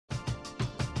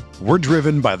We're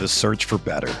driven by the search for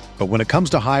better. But when it comes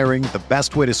to hiring, the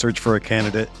best way to search for a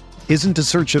candidate isn't to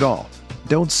search at all.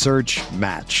 Don't search,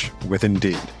 match with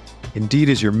Indeed. Indeed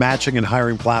is your matching and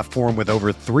hiring platform with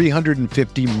over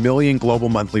 350 million global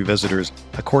monthly visitors,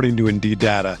 according to Indeed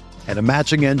data, and a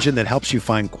matching engine that helps you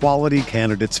find quality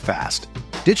candidates fast.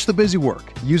 Ditch the busy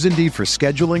work. Use Indeed for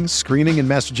scheduling, screening, and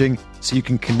messaging so you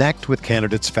can connect with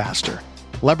candidates faster.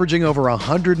 Leveraging over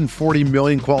 140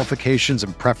 million qualifications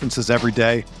and preferences every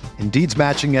day, Indeed's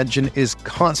matching engine is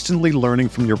constantly learning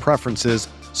from your preferences,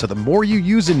 so the more you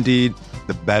use Indeed,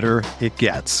 the better it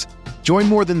gets. Join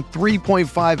more than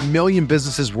 3.5 million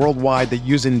businesses worldwide that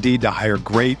use Indeed to hire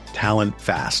great talent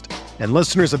fast. And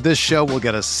listeners of this show will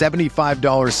get a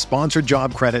 $75 sponsored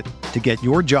job credit to get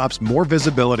your jobs more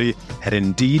visibility at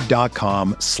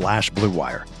Indeed.com/Blue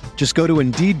Wire. Just go to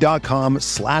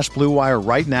Indeed.com/Blue Wire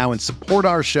right now and support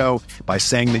our show by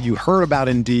saying that you heard about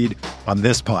Indeed on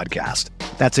this podcast.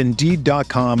 That's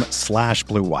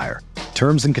Indeed.com/Blue Wire.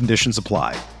 Terms and conditions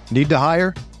apply. Need to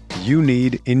hire? You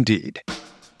need Indeed.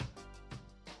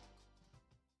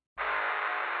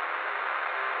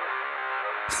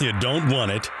 You don't want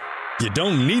it, you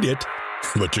don't need it,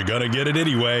 but you're gonna get it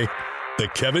anyway. The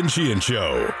Kevin Sheehan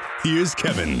Show. Here's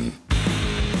Kevin.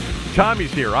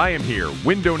 Tommy's here. I am here.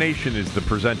 Window Nation is the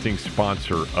presenting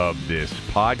sponsor of this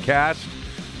podcast.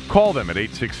 Call them at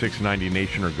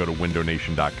 866-90-NATION or go to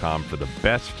windownation.com for the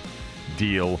best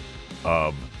deal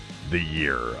of the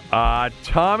year.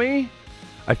 Tommy,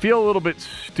 I feel a little bit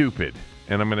stupid,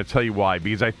 and I'm going to tell you why,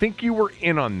 because I think you were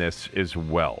in on this as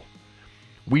well.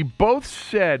 We both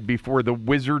said before the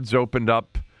Wizards opened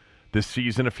up the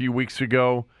season a few weeks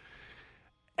ago,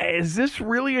 is this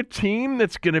really a team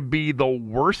that's going to be the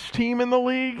worst team in the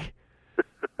league?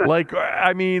 Like,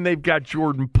 I mean, they've got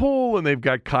Jordan Poole, and they've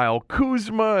got Kyle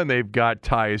Kuzma, and they've got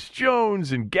Tyus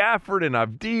Jones, and Gafford, and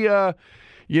Avdija.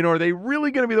 You know, are they really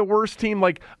going to be the worst team?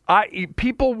 Like,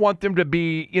 people want them to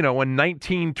be, you know, a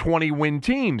 19, 20-win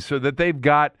team so that they've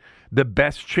got the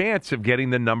best chance of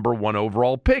getting the number one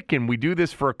overall pick. And we do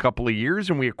this for a couple of years,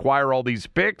 and we acquire all these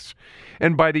picks.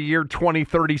 And by the year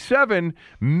 2037,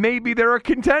 maybe they're a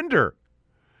contender.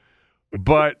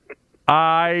 But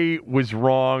I was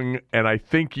wrong, and I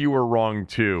think you were wrong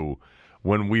too,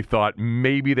 when we thought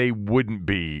maybe they wouldn't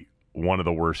be one of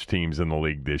the worst teams in the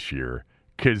league this year,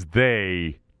 because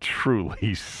they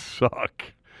truly suck.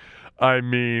 I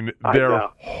mean, they're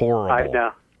horrible. I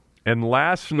know. And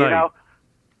last night...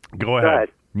 Go ahead.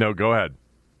 No, go ahead.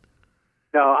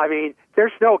 No, I mean,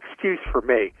 there's no excuse for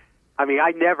me. I mean,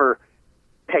 I never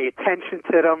pay attention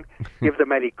to them, give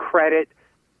them any credit.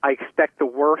 I expect the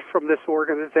worst from this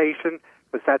organization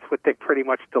because that's what they pretty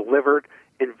much delivered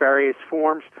in various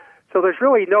forms. So there's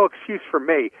really no excuse for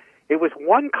me. It was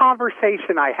one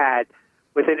conversation I had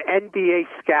with an NBA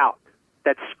scout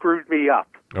that screwed me up.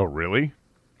 Oh, really?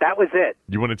 That was it.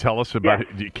 You want to tell us about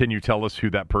it? Can you tell us who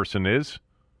that person is?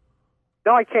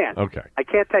 No, I can't. Okay. I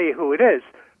can't tell you who it is,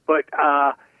 but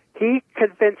he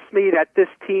convinced me that this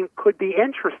team could be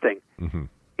interesting. Mm-hmm.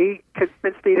 He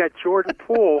convinced me that Jordan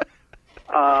Poole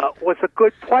was a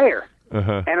good player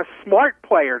and a smart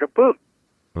player to boot.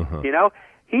 You know,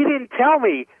 he didn't tell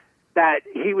me that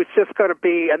he was just going to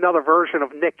be another version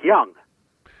of Nick Young.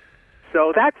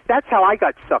 So that's how I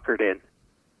got suckered in.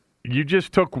 You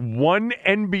just took one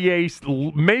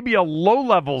NBA, maybe a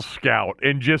low-level scout,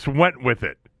 and just went with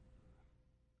it.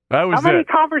 That was How many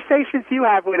conversations do you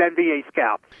have with NBA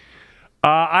scouts?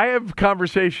 I have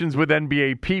conversations with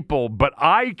NBA people, but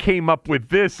I came up with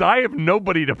this. I have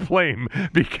nobody to blame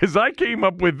because I came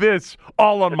up with this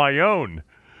all on my own.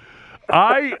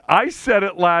 I said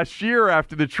it last year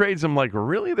after the trades. I'm like,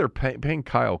 really? They're paying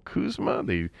Kyle Kuzma,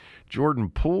 the Jordan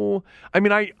Poole? I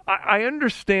mean, I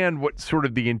understand what sort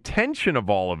of the intention of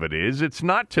all of it is. It's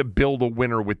not to build a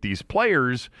winner with these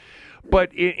players,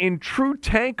 but in true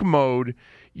tank mode,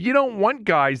 you don't want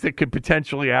guys that could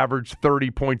potentially average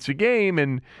 30 points a game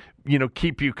and, you know,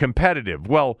 keep you competitive.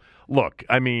 Well, look,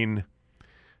 I mean,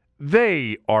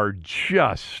 they are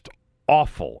just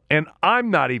awful. And I'm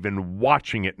not even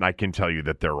watching it, and I can tell you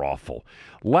that they're awful.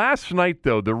 Last night,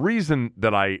 though, the reason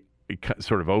that I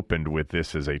sort of opened with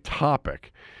this as a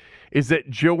topic is that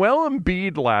Joel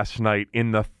Embiid last night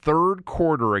in the third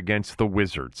quarter against the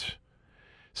Wizards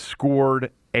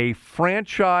scored a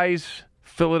franchise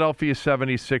Philadelphia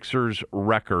 76ers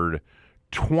record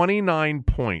 29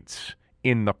 points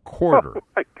in the quarter. Oh,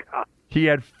 my God. He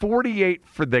had 48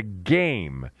 for the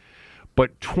game,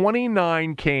 but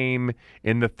 29 came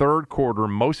in the third quarter,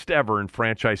 most ever in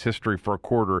franchise history for a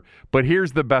quarter. But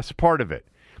here's the best part of it.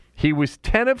 He was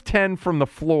 10 of 10 from the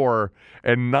floor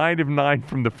and 9 of 9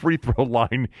 from the free throw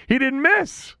line. He didn't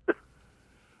miss.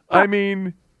 I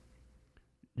mean,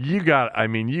 you got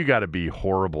to be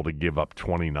horrible to give up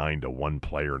 29 to one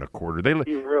player in a quarter.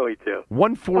 You really do.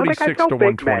 146 to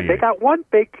 128. They got one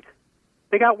big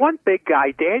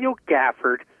guy, Daniel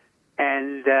Gafford,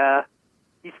 and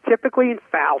he's typically in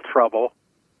foul trouble.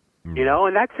 You know,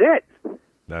 and that's it.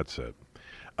 That's it.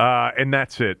 And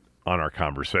that's it on our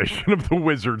conversation of the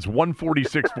Wizards.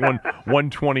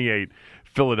 146-128,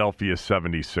 Philadelphia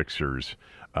 76ers.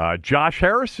 Josh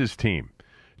Harris's team.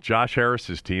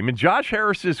 And Josh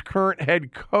Harris's current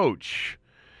head coach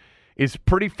is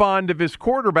pretty fond of his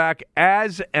quarterback,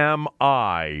 as am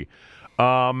I.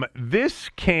 This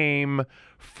came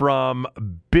from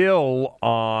Bill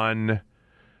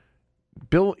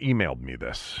emailed me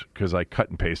this because I cut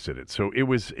and pasted it. So it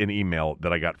was an email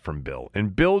that I got from Bill.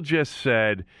 And Bill just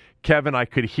said, Kevin, I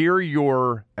could hear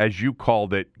your, as you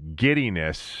called it,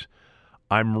 giddiness.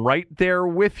 I'm right there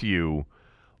with you.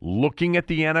 Looking at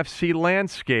the NFC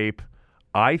landscape,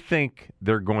 I think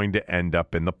they're going to end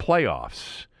up in the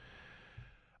playoffs.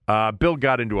 Bill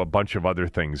got into a bunch of other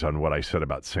things on what I said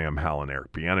about Sam Howell and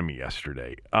Eric Bieniemy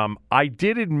yesterday. I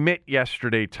did admit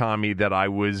yesterday, Tommy, that I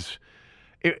was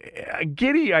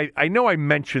giddy. I know I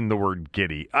mentioned the word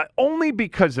giddy only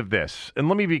because of this, and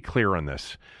let me be clear on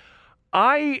this.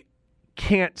 I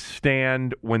can't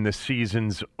stand when the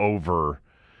season's over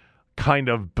kind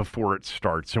of before it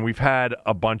starts, and we've had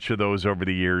a bunch of those over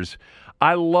the years.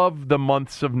 I love the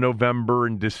months of November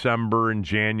and December and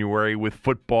January with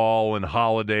football and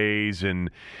holidays,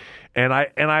 and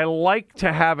I like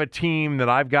to have a team that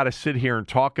I've got to sit here and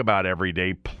talk about every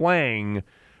day playing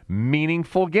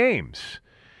meaningful games.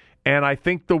 And I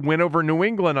think the win over New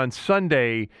England on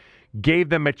Sunday gave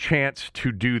them a chance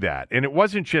to do that. And it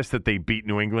wasn't just that they beat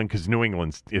New England, because New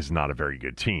England is not a very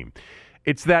good team.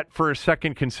 It's that for a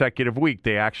second consecutive week,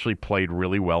 they actually played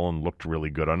really well and looked really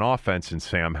good on offense, and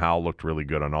Sam Howell looked really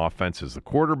good on offense as the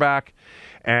quarterback.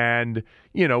 And,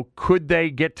 you know, could they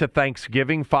get to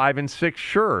Thanksgiving 5-6?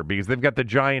 Sure, because they've got the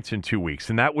Giants in 2 weeks,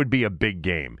 and that would be a big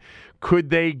game. Could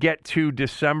they get to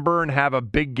December and have a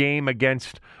big game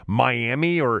against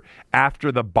Miami, or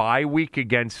after the bye week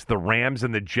against the Rams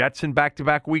and the Jets in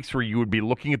back-to-back weeks, where you would be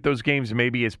looking at those games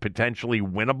maybe as potentially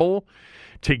winnable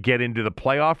to get into the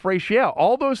playoff race? Yeah,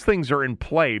 all those things are in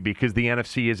play because the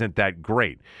NFC isn't that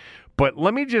great. But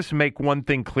let me just make one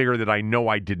thing clear that I know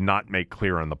I did not make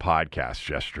clear on the podcast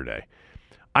yesterday.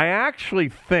 I actually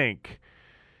think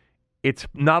it's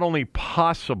not only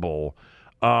possible,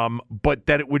 but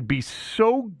that it would be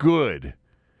so good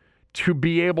to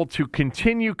be able to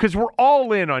continue, because we're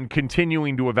all in on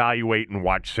continuing to evaluate and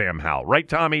watch Sam Howell, right,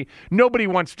 Tommy? Nobody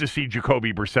wants to see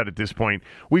Jacoby Brissett at this point.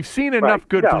 We've seen enough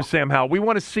good from Sam Howell. We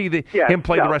want to see him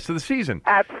play the rest of the season.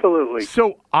 Absolutely.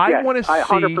 So I want to see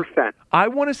 100%. I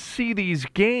want to see these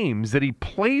games that he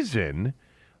plays in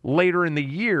later in the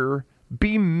year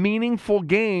be meaningful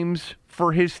games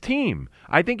for his team.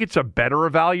 I think it's a better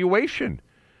evaluation.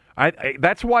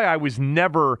 That's why I was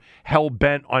never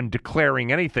hell-bent on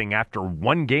declaring anything after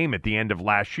one game at the end of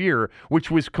last year, which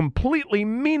was completely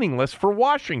meaningless for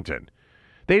Washington.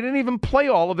 They didn't even play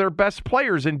all of their best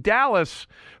players. In Dallas,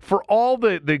 for all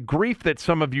the grief that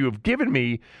some of you have given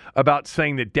me about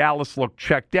saying that Dallas looked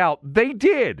checked out, they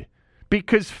did,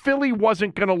 because Philly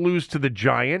wasn't going to lose to the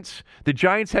Giants. The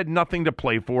Giants had nothing to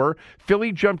play for.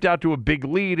 Philly jumped out to a big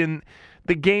lead, and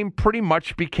the game pretty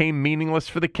much became meaningless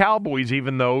for the Cowboys,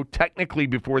 even though technically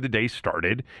before the day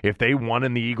started, if they won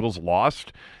and the Eagles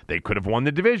lost, they could have won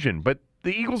the division. But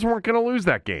the Eagles weren't going to lose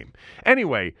that game.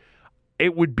 Anyway,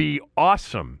 it would be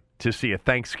awesome to see a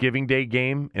Thanksgiving Day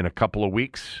game in a couple of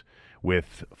weeks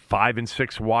with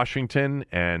 5-6 Washington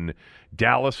and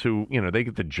Dallas, who, you know, they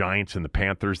get the Giants and the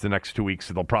Panthers the next 2 weeks,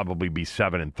 so they'll probably be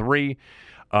 7-3.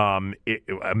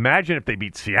 Imagine if they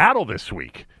beat Seattle this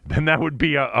week. Then that would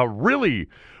be a really,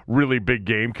 really big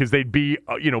game, because they'd be,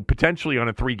 potentially on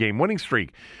a 3-game winning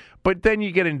streak. But then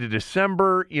you get into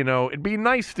December, it'd be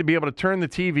nice to be able to turn the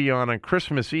TV on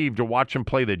Christmas Eve to watch them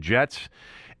play the Jets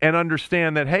and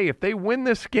understand that, hey, if they win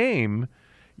this game,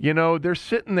 they're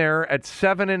sitting there at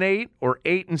 7-8 or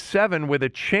 8-7 with a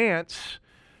chance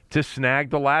to snag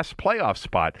the last playoff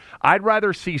spot. I'd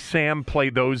rather see Sam play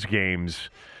those games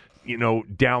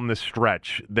down the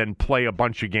stretch than play a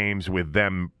bunch of games with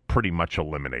them pretty much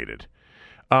eliminated.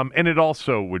 And it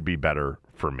also would be better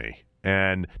for me.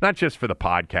 And not just for the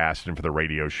podcast and for the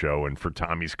radio show and for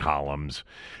Tommy's columns.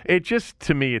 It just,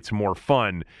 to me, it's more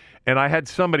fun. And I had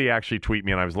somebody actually tweet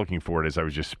me, and I was looking for it as I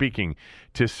was just speaking,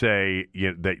 to say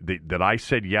that I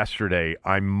said yesterday,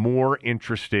 I'm more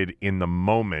interested in the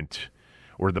moment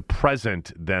or the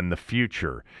present than the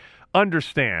future.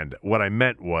 Understand, what I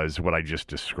meant was what I just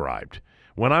described.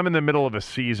 When I'm in the middle of a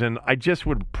season, I just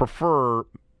would prefer,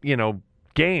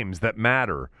 games that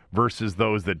matter versus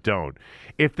those that don't.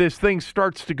 If this thing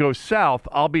starts to go south,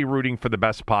 I'll be rooting for the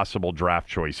best possible draft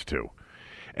choice too.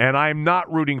 And I'm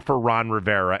not rooting for Ron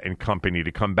Rivera and company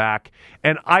to come back.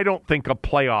 And I don't think a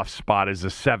playoff spot as a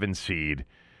 7 seed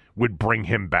would bring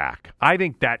him back. I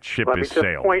think that ship is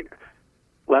sailed.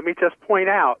 Let me just point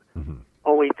out,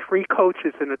 only 3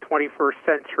 coaches in the 21st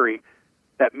century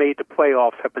that made the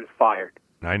playoffs have been fired.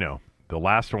 I know. The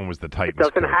last one was the Titans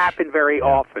It doesn't coach. happen very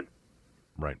often.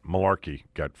 Right. Malarkey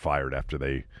got fired after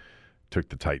they took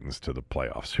the Titans to the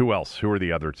playoffs. Who else? Who are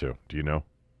the other 2? Do you know?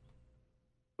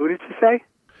 Who did you say?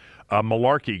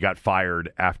 Malarkey got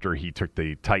fired after he took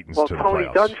the Titans to the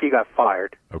playoffs. Tony Dungy got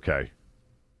fired. Okay.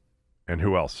 And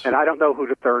who else? And I don't know who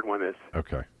the third one is.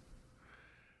 Okay.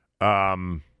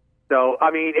 So,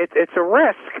 I mean, it's a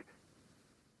risk.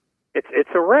 It's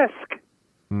a risk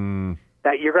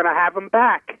that you're going to have him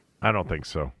back. I don't think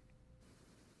so.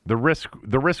 The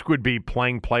risk would be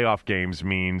playing playoff games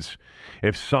means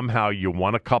if somehow you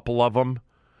won a couple of them,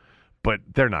 but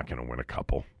they're not going to win a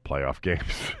couple playoff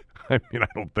games. I mean, I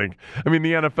don't think. I mean,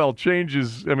 the NFL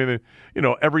changes. I mean,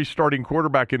 every starting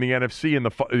quarterback in the NFC in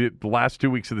the last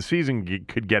 2 weeks of the season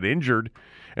could get injured,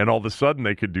 and all of a sudden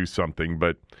they could do something.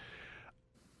 But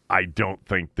I don't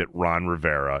think that Ron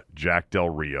Rivera, Jack Del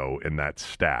Rio, and that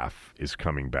staff is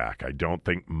coming back. I don't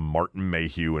think Martin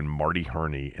Mayhew and Marty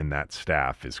Herney and that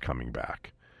staff is coming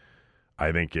back.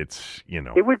 I think it's,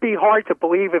 It would be hard to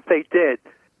believe if they did,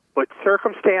 but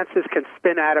circumstances can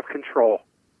spin out of control.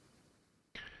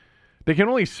 They can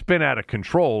only spin out of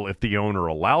control if the owner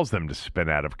allows them to spin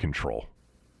out of control.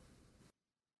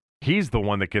 He's the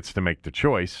one that gets to make the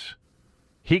choice.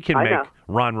 He can make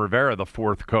Ron Rivera the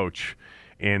 4th coach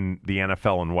in the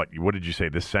NFL in what did you say,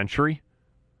 this century?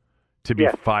 To be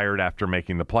fired after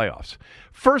making the playoffs.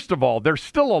 First of all, there's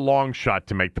still a long shot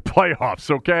to make the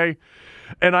playoffs, okay?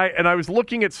 And I was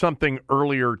looking at something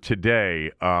earlier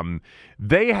today.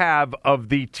 They have, of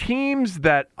the teams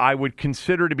that I would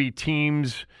consider to be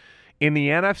teams in the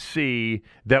NFC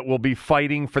that will be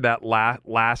fighting for that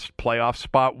last playoff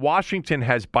spot, Washington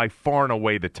has by far and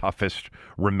away the toughest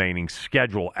remaining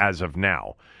schedule as of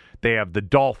now. They have the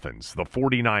Dolphins, the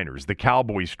 49ers, the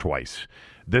Cowboys twice,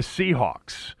 the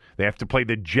Seahawks. They have to play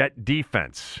the Jet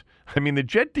defense. I mean, the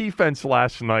Jet defense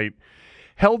last night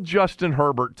held Justin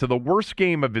Herbert to the worst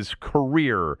game of his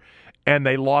career, and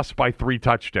they lost by 3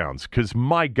 touchdowns because,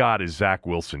 my God, is Zach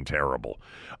Wilson terrible.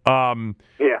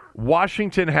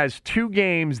 Washington has 2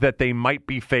 games that they might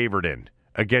be favored in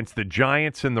against the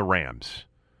Giants and the Rams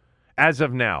as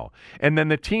of now. And then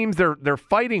the teams they're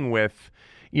fighting with,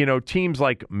 teams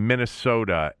like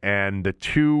Minnesota and the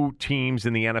 2 teams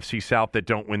in the NFC South that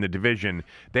don't win the division,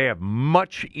 they have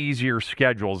much easier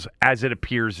schedules as it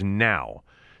appears now,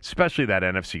 especially that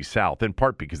NFC South, in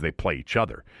part because they play each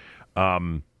other.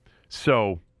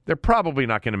 So they're probably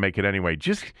not going to make it anyway.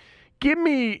 Just give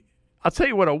me, I'll tell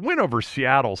you what, a win over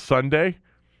Seattle Sunday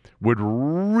would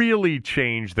really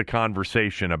change the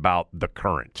conversation about the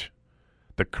current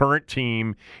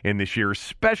team in this year,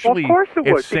 especially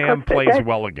if Sam plays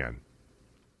well again.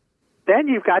 Then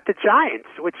you've got the Giants,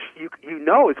 which you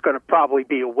know is going to probably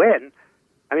be a win.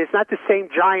 I mean, it's not the same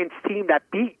Giants team that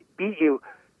beat you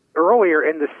earlier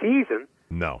in the season.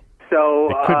 No. So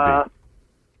it could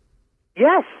be.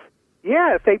 Yes,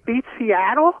 if they beat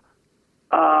Seattle,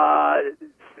 5-5,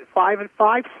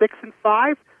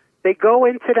 6-5, they go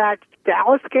into that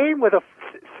Dallas game with a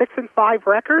 6-5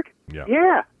 record.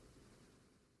 Yeah.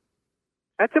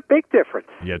 That's a big difference.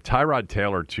 Yeah, Tyrod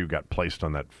Taylor, too, got placed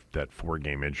on that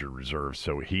 4-game injured reserve,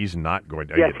 so he's not going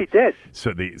to... Yes, he did.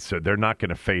 So they're not going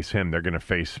to face him. They're going to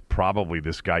face probably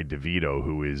this guy DeVito,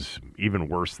 who is even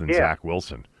worse than Zach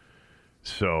Wilson.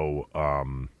 So,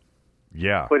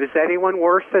 yeah. But is anyone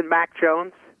worse than Mac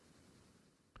Jones?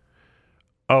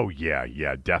 Oh,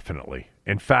 yeah, definitely.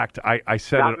 In fact, I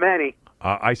said not many.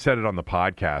 I said it on the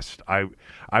podcast.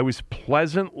 I was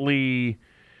pleasantly...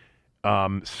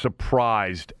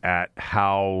 surprised at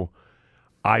how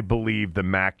I believe the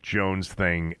Mac Jones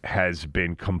thing has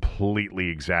been completely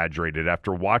exaggerated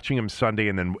after watching him Sunday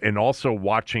and also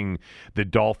watching the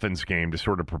Dolphins game to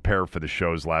sort of prepare for the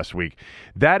shows last week.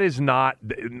 That is not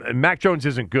Mac Jones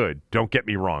isn't good. Don't get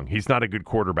me wrong. He's not a good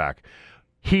quarterback.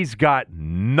 He's got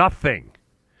nothing.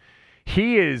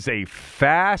 He is a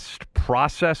fast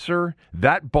processor.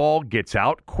 That ball gets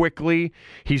out quickly.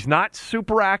 He's not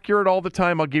super accurate all the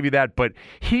time, I'll give you that, but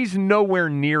he's nowhere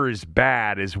near as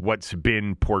bad as what's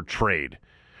been portrayed,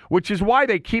 which is why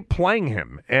they keep playing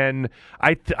him. And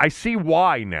I see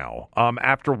why now,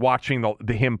 after watching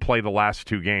him play the last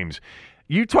 2 games.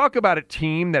 you talk about a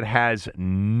team that has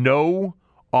no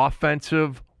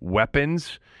offensive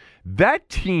weapons. That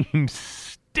team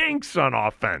stinks on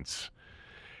offense.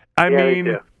 I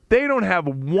mean, they don't have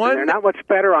one. They're not much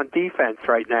better on defense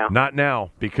right now. Not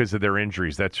now because of their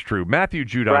injuries. That's true. Matthew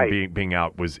Judon being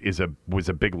out was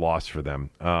a big loss for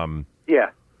them. Yeah.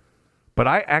 But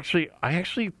I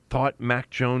actually thought Mac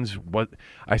Jones was.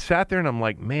 I sat there and I'm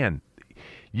like, man,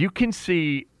 you can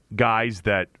see guys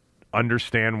that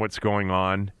understand what's going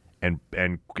on and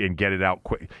get it out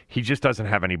quick. He just doesn't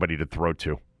have anybody to throw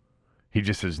to. He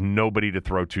just has nobody to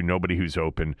throw to, nobody who's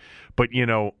open. But,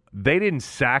 they didn't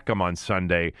sack him on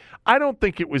Sunday. I don't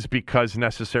think it was because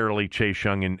necessarily Chase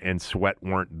Young and Sweat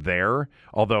weren't there,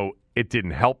 although it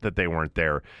didn't help that they weren't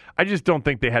there. I just don't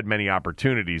think they had many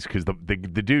opportunities because the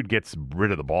dude gets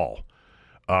rid of the ball,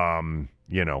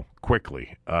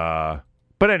 quickly.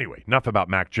 But anyway, enough about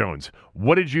Mac Jones.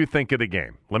 What did you think of the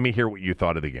game? Let me hear what you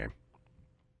thought of the game.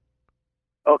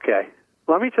 Okay.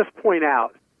 Let me just point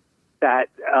out that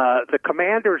the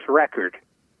Commanders' record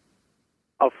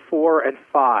of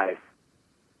 4-5,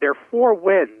 their 4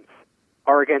 wins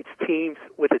are against teams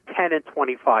with a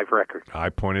 10-25 record. I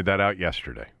pointed that out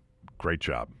yesterday. Great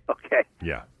job. Okay.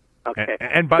 Yeah. Okay.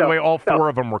 And by the way, all 4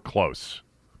 of them were close.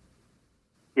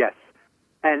 Yes.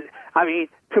 And, I mean,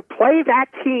 to play that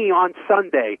team on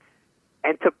Sunday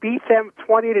and to beat them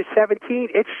 20-17,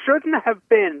 it shouldn't have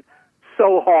been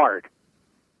so hard.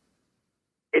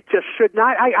 It just should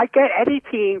not. I get any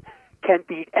team can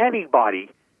beat anybody,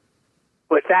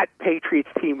 but that Patriots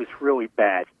team is really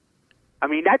bad. I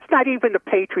mean, that's not even the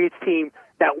Patriots team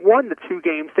that won the 2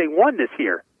 games they won this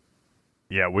year.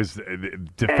 Yeah, it was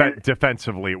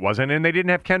defensively it wasn't, and they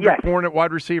didn't have Kendrick Bourne at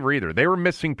wide receiver either. They were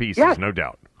missing pieces, no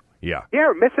doubt. Yeah.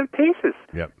 Yeah, missing pieces.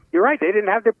 Yep. You're right. They didn't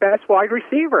have their best wide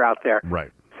receiver out there.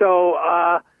 Right. So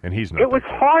and he's not. It was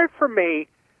hard for me.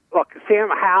 Look, Sam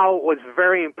Howell was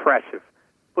very impressive.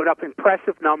 Put up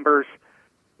impressive numbers.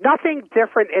 Nothing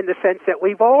different in the sense that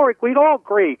we'd all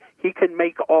agree he can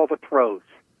make all the throws.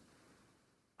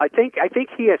 I think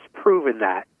he has proven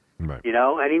that. Right.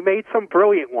 And he made some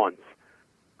brilliant ones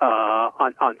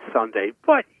on Sunday.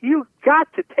 But you got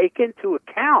to take into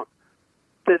account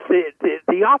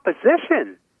the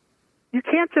opposition. You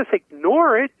can't just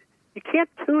ignore it. You can't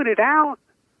tune it out.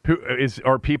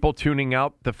 Are people tuning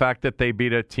out the fact that they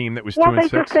beat a team that was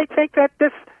 2-6? They think that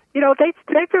this.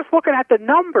 They're just looking at the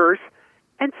numbers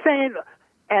and saying,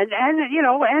 and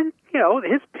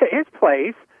his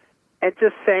plays, and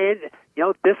just saying,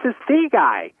 this is the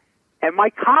guy. And my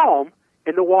column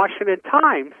in the Washington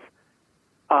Times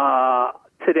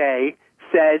today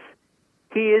says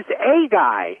he is a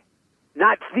guy,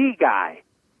 not the guy.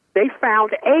 They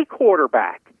found a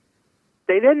quarterback.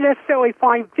 They didn't necessarily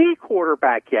find the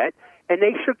quarterback yet, and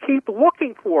they should keep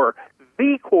looking for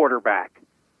the quarterback.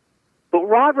 But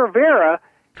Ron Rivera,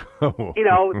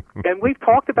 and we've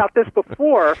talked about this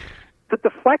before, to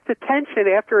deflect attention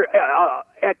after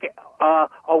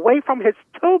away from his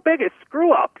 2 biggest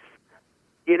screw-ups,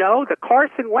 the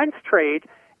Carson Wentz trade,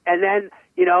 and then,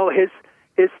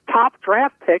 his top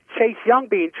draft pick, Chase Young,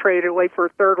 being traded away for a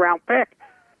 3rd-round pick,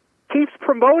 keeps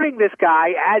promoting this guy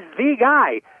as the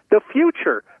guy, the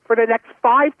future, for the next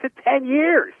 5 to 10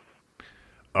 years.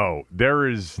 Oh, there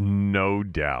is no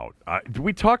doubt.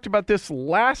 We talked about this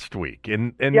last week,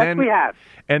 and yes, then we have.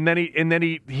 And then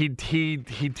he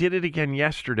did it again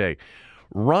yesterday.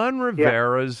 Ron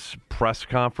Rivera's press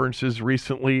conferences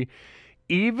recently,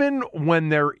 even when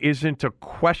there isn't a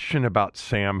question about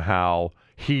Sam Howell,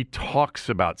 he talks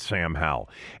about Sam Howell.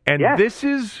 And this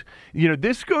is,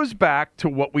 this goes back to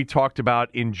what we talked about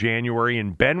in January,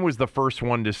 and Ben was the first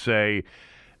one to say,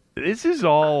 this is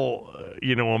all,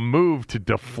 a move to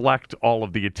deflect all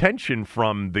of the attention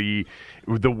from the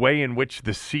way in which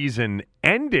the season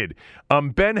ended.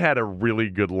 Ben had a really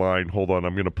good line. Hold on,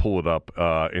 I'm going to pull it up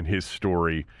in his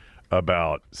story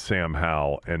about Sam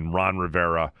Howell and Ron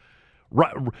Rivera.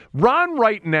 Ron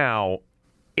right now,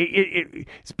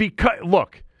 it's because,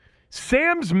 look,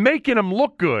 Sam's making him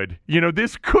look good.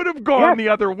 This could have gone the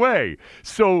other way.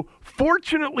 So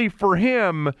fortunately for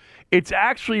him, it's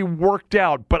actually worked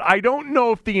out. But I don't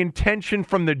know if the intention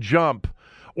from the jump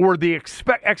or the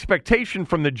expectation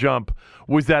from the jump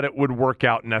was that it would work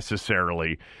out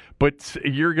necessarily. But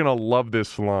you're going to love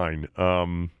this line.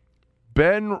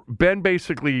 Ben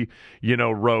basically,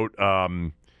 wrote,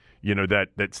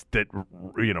 that's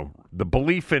the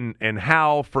belief in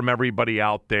Hal from everybody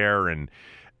out there, and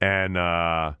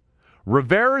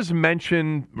Rivera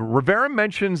mentions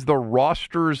the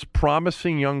roster's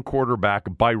promising young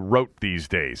quarterback by rote these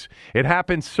days. It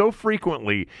happens so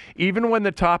frequently, even when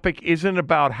the topic isn't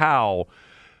about Hal,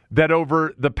 that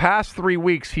over the past 3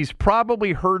 weeks, he's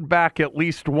probably heard back at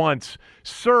least once,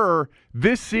 "Sir,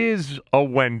 this is a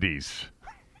Wendy's."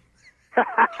 That's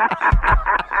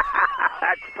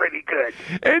pretty good.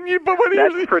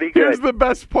 That's pretty good. Here's the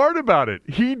best part about it.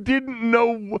 He didn't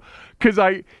know, because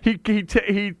he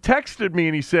texted me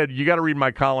and he said, "You got to read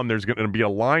my column. There's going to be a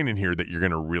line in here that you're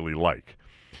going to really like."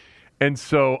 And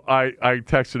so I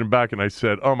texted him back and I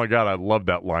said, "Oh my God, I love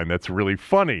that line. That's really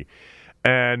funny."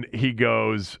 And he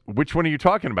goes, "Which one are you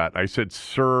talking about?" I said,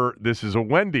 "Sir, this is a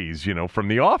Wendy's, from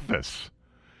The Office."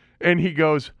 And he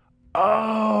goes,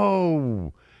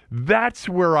 "Oh, that's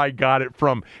where I got it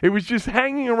from. It was just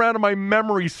hanging around in my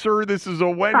memory, sir, this is a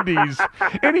Wendy's."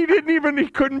 And he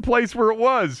couldn't place where it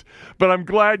was. But I'm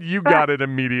glad you got it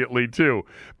immediately, too,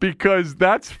 because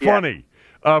that's funny.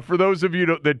 For those of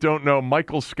you that don't know,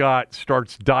 Michael Scott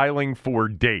starts dialing for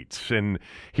dates, and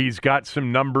he's got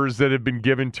some numbers that have been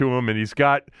given to him, and he's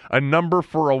got a number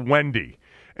for a Wendy.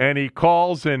 And he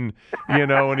calls and,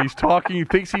 and he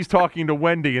thinks he's talking to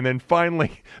Wendy. And then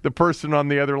finally, the person on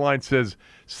the other line says,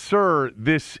 "Sir,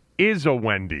 this is a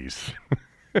Wendy's."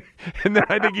 And then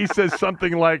I think he says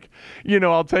something like,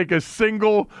 "I'll take a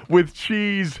single with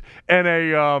cheese and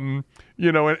a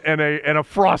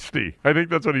Frosty." I think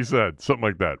that's what he said. Something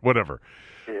like that. Whatever.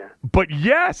 Yeah. But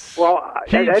yes. Well,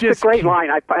 that's a great line.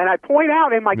 I point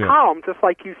out in my column, just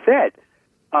like you said,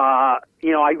 I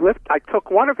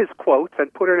took one of his quotes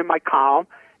and put it in my column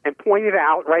and pointed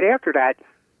out right after that,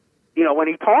 when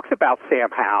he talks about Sam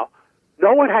Howell,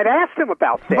 no one had asked him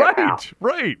about Sam Howell.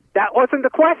 Right. That wasn't the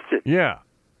question. Yeah.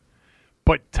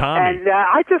 But Tommy. And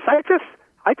I just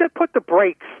put the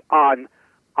brakes on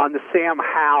the Sam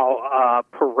Howell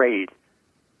parade.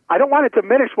 I don't want to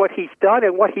diminish what he's done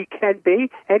and what he can be,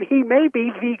 and he may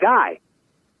be the guy.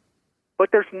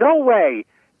 But there's no way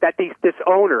that this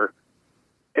owner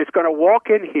is going to walk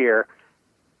in here,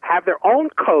 have their own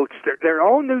coach, their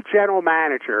own new general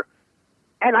manager,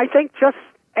 and I think just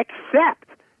accept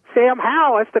Sam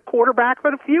Howell as the quarterback for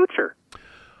the future.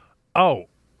 Oh,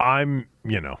 I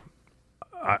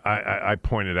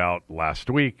pointed out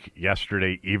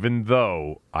yesterday, even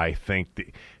though I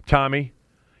think Tommy,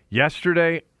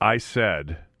 yesterday I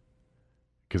said,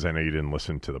 because I know you didn't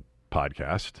listen to the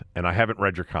podcast, and I haven't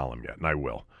read your column yet, and I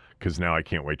will, because now I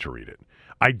can't wait to read it.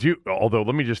 I do, although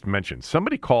let me just mention,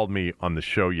 somebody called me on the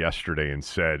show yesterday and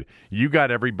said, "You got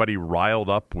everybody riled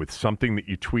up with something that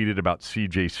you tweeted about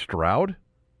C.J. Stroud?"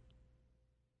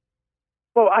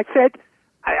 Well, I said,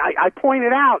 I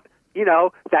pointed out,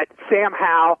 that Sam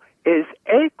Howell is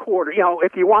a quarter.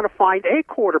 If you want to find a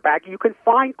quarterback, you can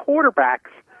find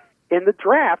quarterbacks in the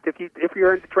draft if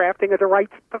you're drafting at the right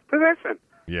position.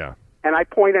 Yeah. And I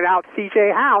pointed out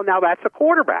C.J. Howell. Now that's a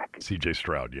quarterback. C.J.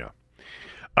 Stroud, yeah.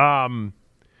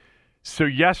 So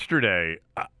yesterday,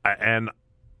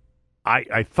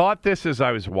 I thought this as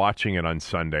I was watching it on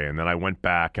Sunday, and then I went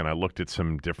back and I looked at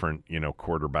some different,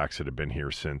 quarterbacks that have been here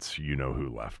since who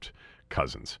left,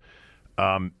 Cousins.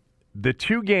 The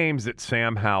two games that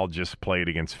Sam Howell just played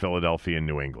against Philadelphia and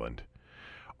New England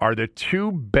are the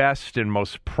two best and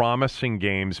most promising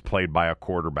games played by a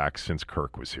quarterback since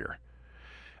Kirk was here.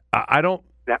 That's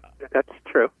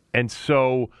true. And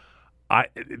so I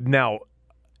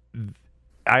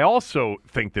also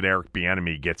think that Eric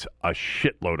Bieniemy gets a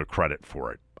shitload of credit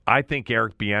for it. I think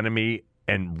Eric Bieniemy,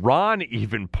 and Ron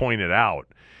even pointed out,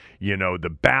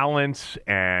 the balance,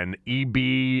 and EB,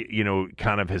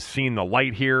 kind of has seen the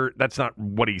light here. That's not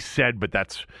what he said, but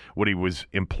that's what he was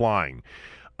implying.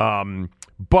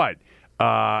 But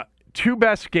two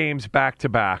best games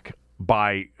back-to-back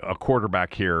by a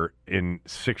quarterback here in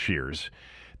 6 years.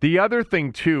 The other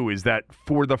thing, too, is that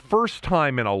for the first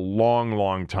time in a long,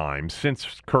 long time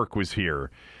since Kirk was here,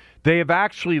 they have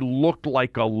actually looked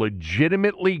like a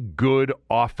legitimately good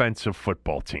offensive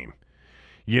football team.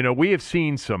 We have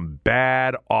seen some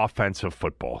bad offensive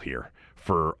football here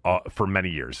for many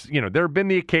years. There have been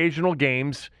the occasional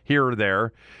games here or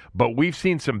there, but we've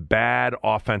seen some bad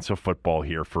offensive football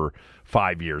here for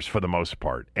 5 years for the most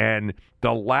part. And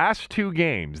the last two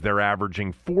games, they're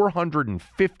averaging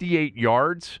 458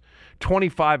 yards,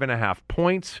 25.5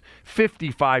 points,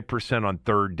 55% on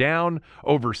third down,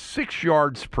 over 6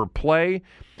 yards per play,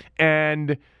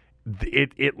 and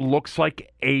it looks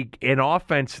like an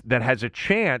offense that has a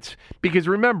chance, because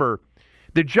remember,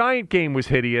 the Giant game was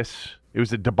hideous. It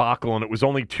was a debacle, and it was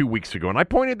only 2 weeks ago. And I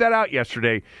pointed that out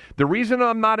yesterday. The reason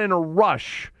I'm not in a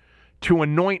rush to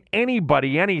anoint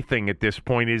anybody anything at this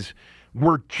point is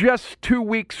we're just 2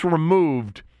 weeks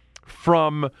removed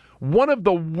from one of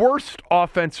the worst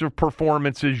offensive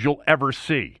performances you'll ever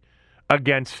see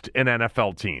against an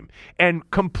NFL team, and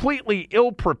completely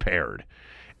ill-prepared.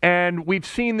 And we've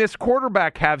seen this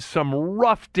quarterback have some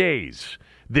rough days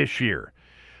this year.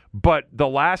 But the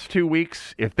last 2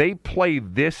 weeks, if they play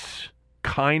this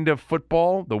kind of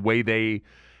football, the way they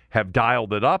have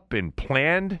dialed it up and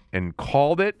planned and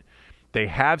called it, they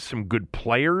have some good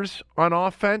players on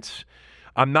offense.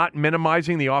 I'm not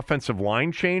minimizing the offensive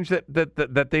line change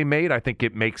that they made. I think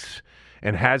it makes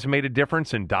and has made a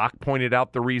difference, and Doc pointed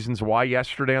out the reasons why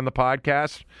yesterday on the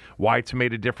podcast, why it's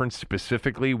made a difference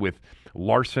specifically with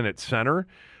Larson at center.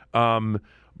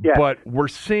 But we're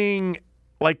seeing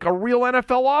like a real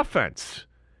NFL offense.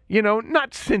 You know,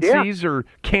 not Cincy's or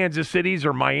Kansas City's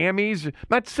or Miami's. I'm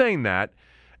not saying that.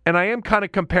 And I am kind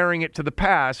of comparing it to the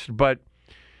past, but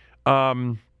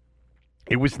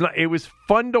it was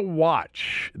fun to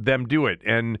watch them do it.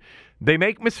 And they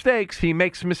make mistakes. He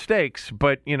makes mistakes.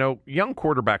 But, you know, young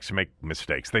quarterbacks make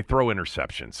mistakes. They throw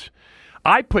interceptions.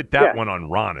 I put that one on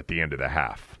Ron at the end of the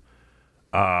half.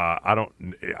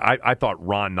 I thought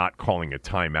Ron not calling a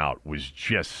timeout was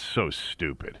just so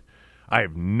stupid. I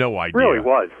have no idea. Really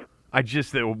was. I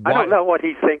don't know what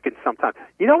he's thinking sometimes.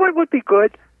 You know what would be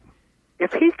good?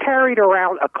 If he carried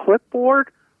around a clipboard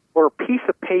or a piece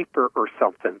of paper or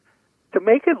something to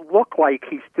make it look like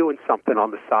he's doing something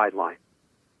on the sideline.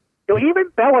 You know, even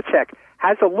Belichick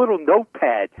has a little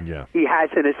notepad he has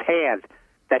in his hand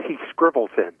that he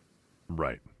scribbles in.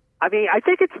 Right. I mean, I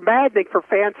think it's maddening for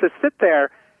fans to sit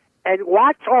there and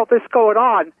watch all this going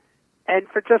on and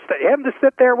for just him to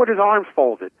sit there with his arms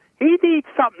folded. He needs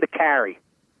something to carry.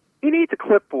 He needs a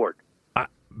clipboard.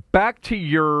 Back to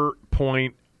your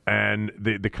point and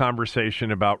the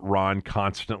conversation about Ron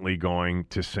constantly going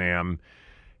to Sam.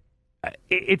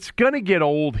 It's going to get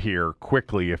old here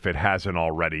quickly if it hasn't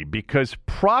already, because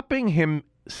propping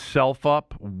himself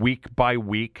up week by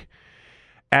week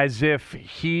as if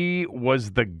he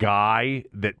was the guy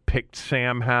that picked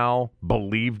Sam Howell,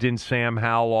 believed in Sam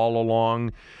Howell all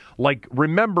along. Like,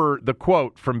 remember the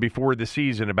quote from before the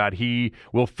season about he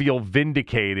will feel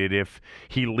vindicated if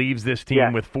he leaves this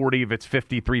team with 40 of its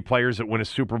 53 players that win a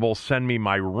Super Bowl, send me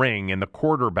my ring, and the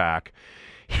quarterback.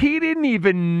 He didn't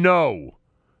even know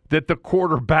that the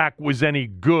quarterback was any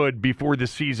good before the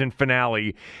season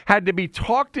finale. Had to be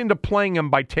talked into playing him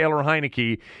by Taylor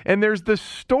Heineke. And there's the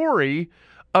story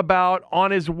about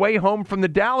on his way home from the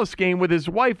Dallas game with his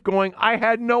wife going, I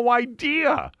had no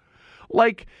idea.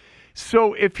 Like,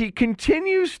 so if he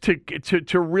continues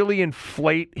to really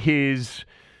inflate his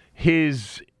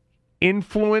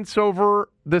influence over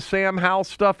the Sam Howell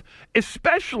stuff,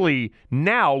 especially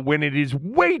now when it is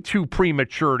way too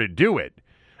premature to do it,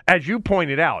 as you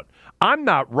pointed out, I'm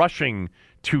not rushing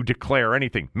to declare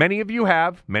anything. Many of you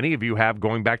have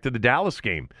going back to the Dallas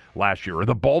game last year or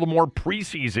the Baltimore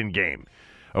preseason game.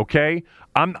 Okay?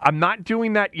 I'm not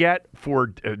doing that yet for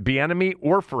Bieniemy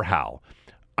or for Howell.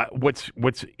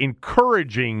 What's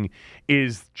encouraging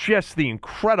is just the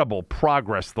incredible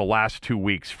progress the last 2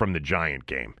 weeks from the Giant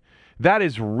game. That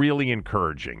is really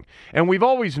encouraging. And we've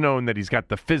always known that he's got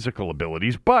the physical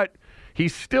abilities, but he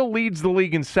still leads the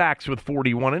league in sacks with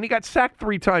 41, and he got sacked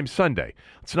 3 times Sunday.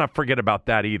 Let's not forget about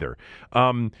that either.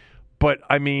 But,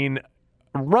 I mean,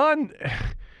 Ron,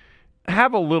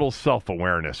 have a little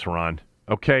self-awareness, Ron,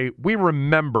 okay? We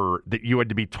remember that you had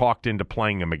to be talked into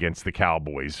playing him against the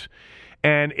Cowboys.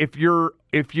 And if you're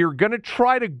going to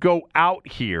try to go out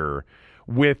here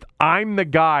with I'm the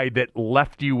guy that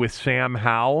left you with Sam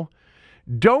Howell,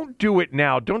 don't do it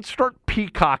now. Don't start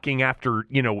peacocking after,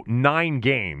 9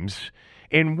 games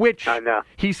in which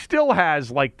he still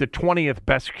has like the 20th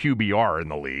best QBR in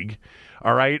the league.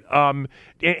 All right.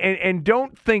 And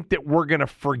don't think that we're going to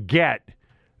forget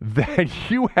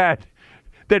that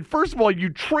that first of all, you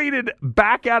traded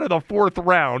back out of the 4th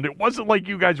round. It wasn't like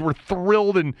you guys were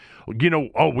thrilled and,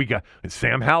 we got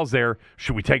Sam Howell's there.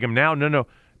 Should we take him now? No.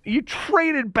 You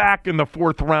traded back in the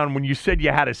 4th round when you said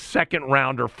you had a 2nd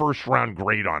round or 1st round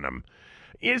grade on him.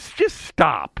 It's just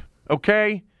stop,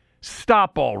 okay?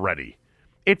 Stop already.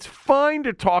 It's fine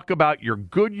to talk about your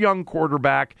good young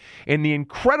quarterback and the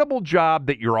incredible job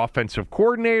that your offensive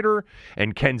coordinator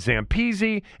and Ken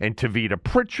Zampese and Tavita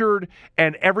Pritchard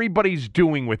and everybody's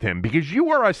doing with him, because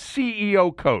you are a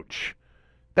CEO coach.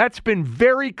 That's been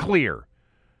very clear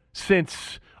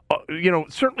since,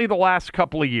 certainly the last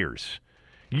couple of years.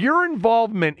 Your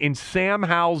involvement in Sam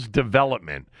Howell's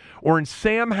development or in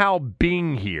Sam Howell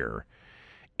being here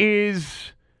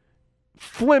is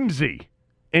flimsy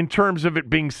in terms of it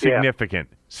being significant.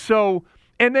 Yeah. So,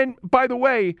 and then, by the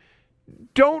way,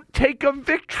 don't take a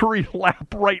victory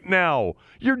lap right now.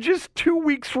 You're just 2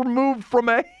 weeks removed from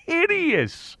a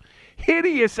hideous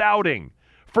outing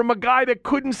from a guy that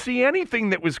couldn't see anything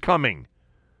that was coming.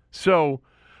 So,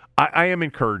 I am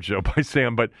encouraged, though, by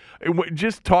Sam, but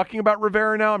just talking about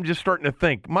Rivera now, I'm just starting to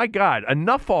think, my God,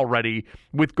 enough already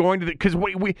with going to the – because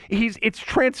it's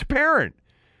transparent.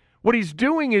 What he's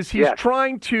doing is he's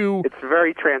trying to – It's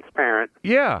very transparent.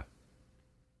 Yeah.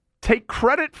 Take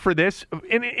credit for this,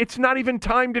 and it's not even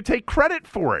time to take credit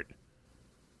for it.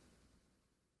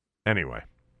 Anyway.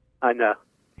 I know.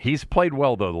 He's played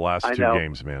well, though, the last two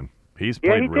games, man. He's he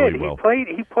played really did. well.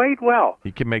 He played well.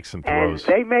 He can make some throws.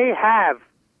 And they may have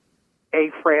a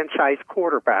franchise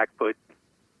quarterback, but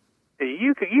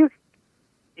you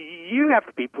have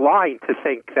to be blind to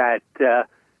think that the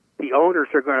new owners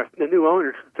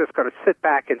are just going to sit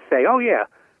back and say, "Oh yeah,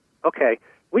 okay,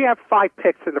 we have 5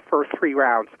 picks in the first 3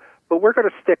 rounds, but we're going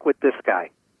to stick with this guy."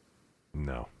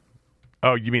 No.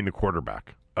 Oh, you mean the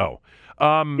quarterback? Oh,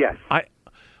 yes.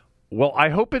 I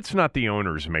hope it's not the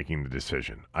owners making the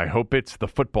decision. I hope it's the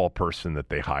football person that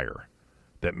they hire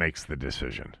that makes the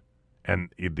decision, and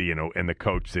the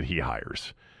coach that he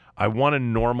hires. I want a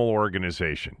normal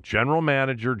organization. General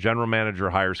manager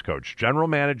hires coach. General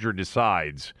manager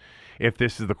decides if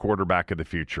this is the quarterback of the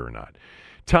future or not.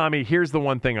 Tommy, here's the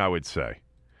one thing I would say.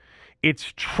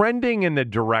 It's trending in the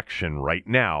direction right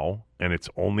now, and it's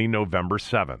only November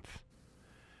 7th,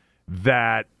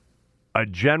 that a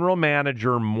general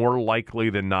manager more likely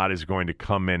than not is going to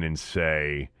come in and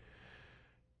say,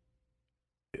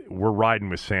 we're riding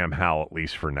with Sam Howell at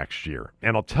least for next year.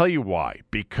 And I'll tell you why.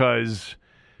 Because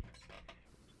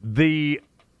this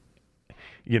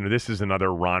is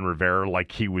another Ron Rivera,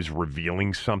 like he was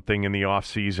revealing something in the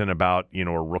offseason about, a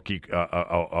rookie,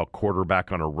 a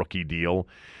quarterback on a rookie deal.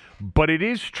 But it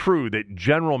is true that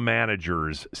general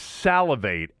managers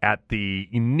salivate at the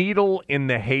needle in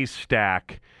the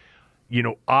haystack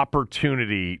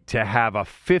opportunity to have a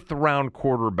 5th-round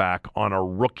quarterback on a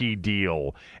rookie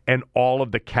deal and all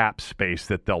of the cap space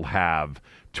that they'll have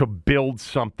to build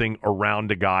something around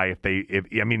a guy.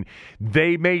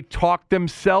 They may talk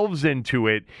themselves into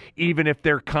it, even if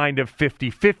they're kind of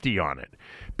 50-50 on it,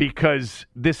 because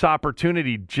this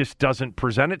opportunity just doesn't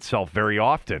present itself very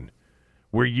often.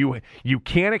 Where you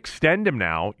can't extend him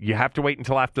now. You have to wait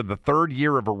until after the 3rd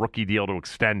year of a rookie deal to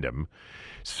extend him.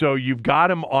 So you've got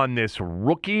him on this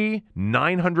rookie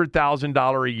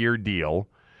 $900,000 a year deal.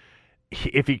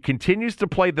 If he continues to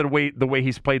play the way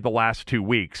he's played the last 2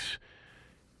 weeks,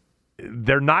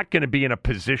 they're not going to be in a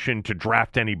position to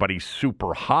draft anybody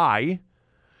super high.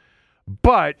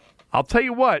 But I'll tell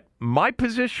you what, my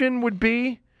position would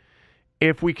be,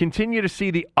 if we continue to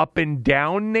see the up and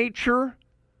down nature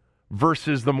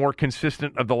versus the more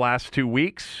consistent of the last 2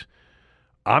 weeks,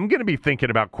 I'm going to be thinking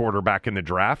about quarterback in the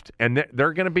draft, and there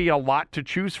are going to be a lot to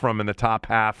choose from in the top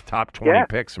 20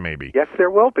 picks maybe. Yes, there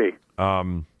will be.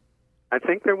 I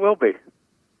think there will be.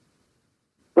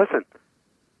 Listen,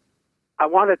 I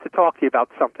wanted to talk to you about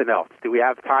something else. Do we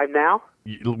have time now?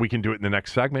 We can do it in the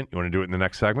next segment. You want to do it in the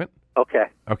next segment? Okay.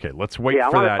 Okay, let's wait for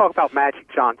that. Yeah, I want to talk about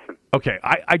Magic Johnson. Okay,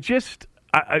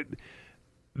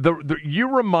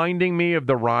 you reminding me of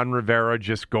the Ron Rivera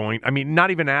just going,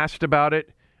 not even asked about it.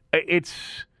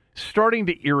 It's starting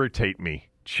to irritate me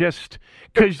just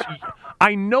because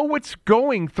I know what's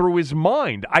going through his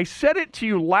mind. I said it to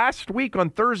you last week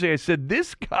on Thursday. I said,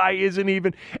 this guy isn't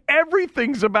even –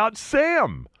 everything's about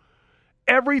Sam.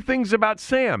 Everything's about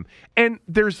Sam. And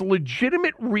there's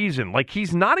legitimate reason. Like,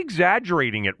 he's not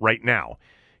exaggerating it right now.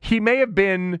 He may have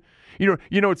been –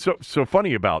 it's so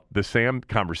funny about the Sam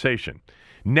conversation.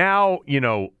 Now,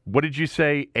 what did you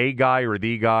say, a guy or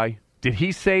the guy? Did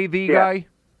he say the guy?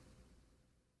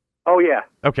 Oh, yeah.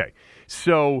 Okay.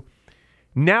 So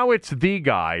now it's the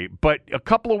guy, but a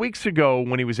couple of weeks ago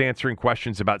when he was answering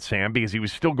questions about Sam, because he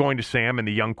was still going to Sam and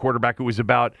the young quarterback, it was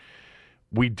about,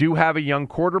 we do have a young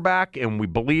quarterback and we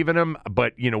believe in him,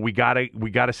 but, we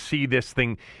gotta see this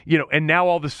thing, and now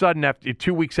all of a sudden, after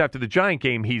 2 weeks after the Giant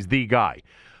game, he's the guy.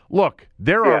 Look,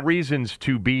 there are reasons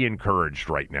to be encouraged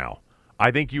right now.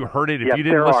 I think you heard it. If you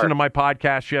didn't listen to my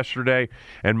podcast yesterday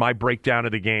and my breakdown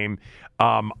of the game,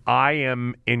 I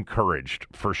am encouraged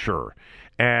for sure.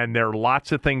 And there are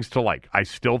lots of things to like. I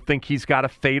still think he's got a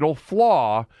fatal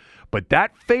flaw, but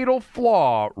that fatal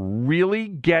flaw really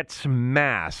gets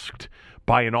masked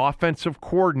by an offensive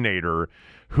coordinator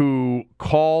who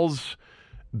calls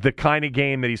the kind of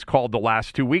game that he's called the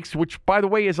last 2 weeks, which, by the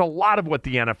way, is a lot of what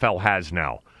the NFL has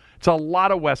now. It's a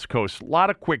lot of West Coast, a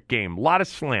lot of quick game, a lot of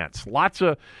slants, lots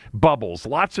of bubbles,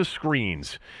 lots of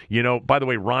screens. By the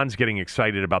way, Ron's getting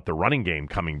excited about the running game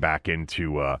coming back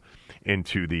into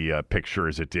the picture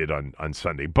as it did on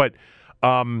Sunday. But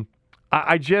you're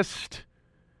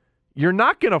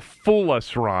not going to fool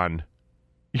us, Ron.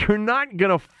 You're not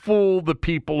going to fool the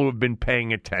people who have been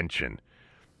paying attention.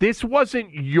 This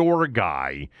wasn't your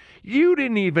guy. You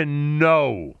didn't even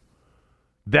know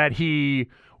that he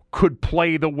could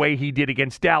play the way he did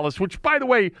against Dallas, which, by the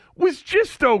way, was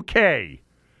just okay.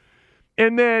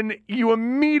 And then you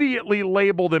immediately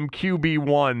labeled him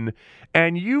QB1,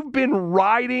 and you've been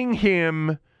riding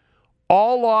him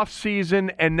all off season,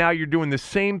 and now you're doing the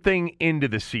same thing into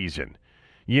the season.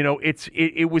 You know,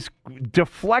 it was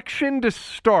deflection to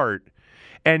start,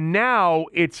 and now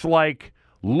it's like,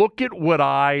 look at what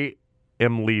I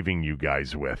am leaving you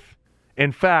guys with.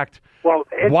 In fact,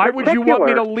 why would you want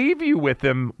me to leave you with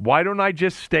him? Why don't I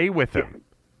just stay with him?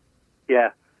 Yeah.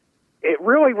 It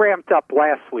really ramped up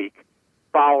last week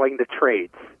following the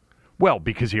trades. Well,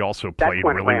 because he also played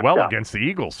really well against the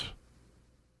Eagles.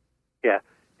 Yeah.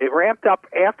 It ramped up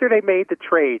after they made the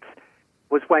trades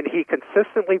was when he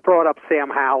consistently brought up Sam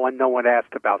Howell and no one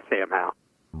asked about Sam Howell.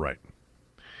 Right.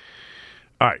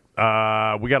 All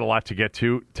right. We got a lot to get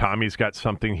to. Tommy's got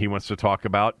something he wants to talk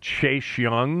about. Chase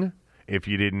Young, if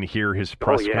you didn't hear his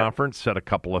press conference, said a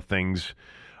couple of things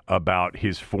about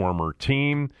his former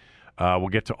team. We'll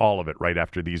get to all of it right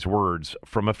after these words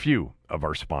from a few of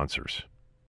our sponsors.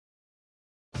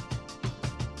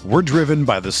 We're driven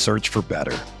by the search for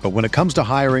better. But when it comes to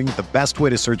hiring, the best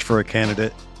way to search for a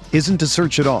candidate isn't to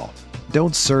search at all.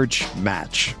 Don't search,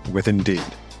 match with Indeed.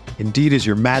 Indeed is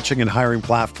your matching and hiring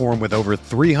platform with over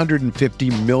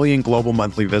 350 million global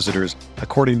monthly visitors,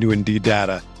 according to Indeed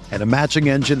data, and a matching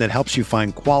engine that helps you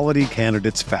find quality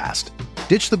candidates fast.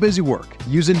 Ditch the busy work.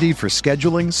 Use Indeed for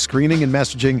scheduling, screening, and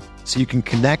messaging so you can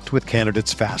connect with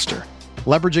candidates faster.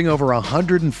 Leveraging over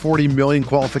 140 million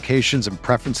qualifications and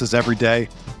preferences every day,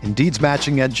 Indeed's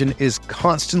matching engine is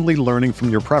constantly learning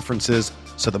from your preferences,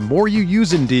 so the more you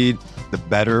use Indeed, the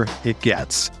better it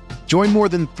gets. Join more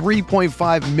than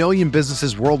 3.5 million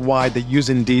businesses worldwide that use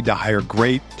Indeed to hire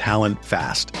great talent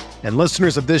fast. And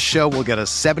listeners of this show will get a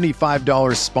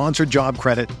 $75 sponsored job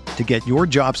credit to get your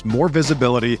jobs more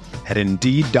visibility at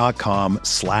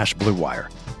Indeed.com/Blue Wire.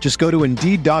 Just go to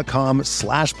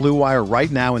Indeed.com/Blue Wire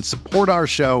right now and support our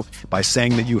show by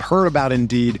saying that you heard about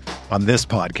Indeed on this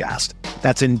podcast.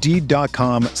 That's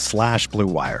Indeed.com/Blue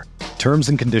Wire. Terms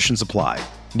and conditions apply.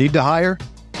 Need to hire?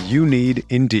 You need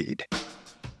Indeed.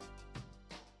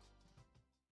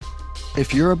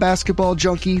 If you're a basketball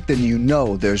junkie, then you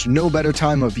know there's no better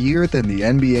time of year than the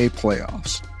NBA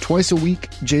playoffs. Twice a week,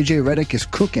 JJ Redick is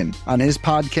cooking on his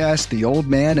podcast, The Old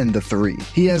Man and the Three.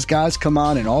 He has guys come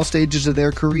on in all stages of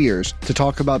their careers to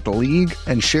talk about the league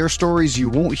and share stories you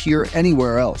won't hear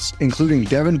anywhere else, including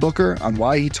Devin Booker on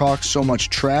why he talks so much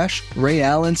trash, Ray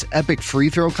Allen's epic free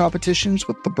throw competitions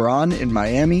with LeBron in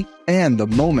Miami, and the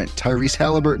moment Tyrese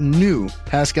Halliburton knew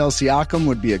Pascal Siakam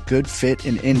would be a good fit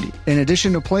in Indy. In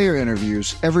addition to player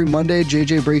interviews, every Monday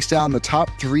JJ breaks down the top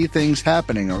 3 things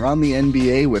happening around the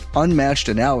NBA with unmatched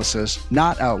analysis,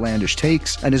 not outlandish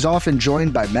takes, and is often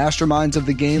joined by masterminds of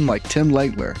the game like Tim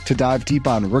Legler to dive deep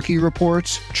on rookie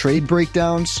reports, trade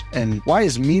breakdowns, and why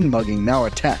is mean mugging now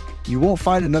a tech? You won't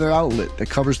find another outlet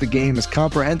that covers the game as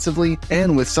comprehensively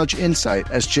and with such insight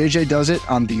as JJ does it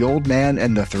on The Old Man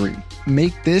and the Three.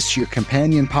 Make this your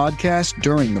companion podcast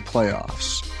during the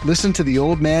playoffs. Listen to The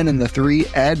Old Man and the Three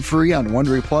ad-free on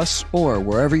Wondery Plus or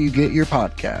wherever you get your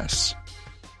podcasts.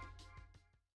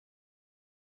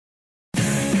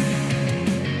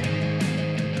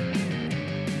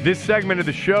 This segment of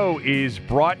the show is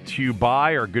brought to you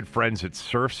by our good friends at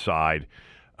Surfside.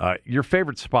 Your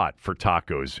favorite spot for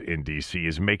tacos in D.C.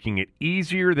 is making it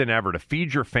easier than ever to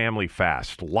feed your family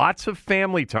fast. Lots of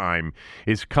family time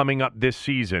is coming up this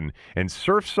season, and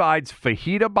Surfside's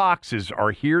fajita boxes are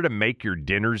here to make your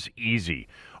dinners easy.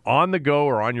 On the go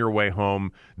or on your way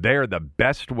home, they are the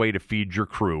best way to feed your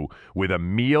crew with a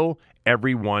meal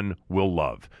everyone will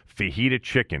love. Fajita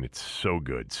chicken, it's so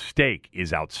good. Steak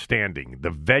is outstanding.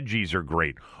 The veggies are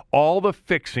great. All the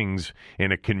fixings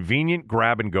in a convenient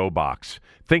grab-and-go box.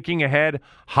 Thinking ahead,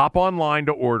 hop online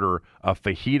to order a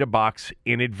fajita box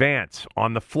in advance.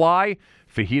 On the fly,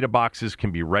 fajita boxes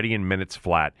can be ready in minutes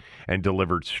flat and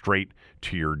delivered straight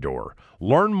to your door.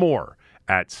 Learn more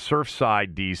at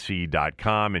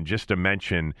surfsidedc.com. And just to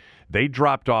mention, they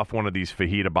dropped off one of these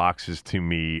fajita boxes to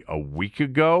me a week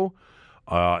ago.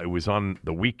 It was on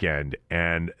the weekend,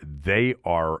 and they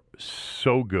are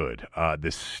so good. The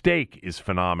steak is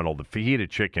phenomenal. The fajita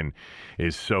chicken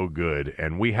is so good,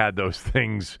 and we had those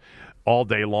things all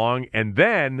day long. And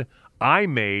then I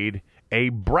made a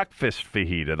breakfast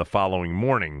fajita the following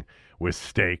morning with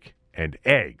steak and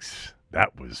eggs.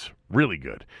 That was really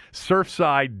good.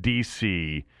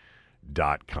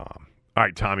 SurfsideDC.com. All All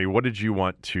right, Tommy, what did you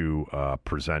want to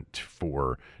present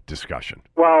for discussion?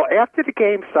 Well, after the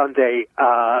game Sunday,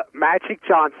 Magic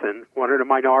Johnson, one of the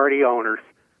minority owners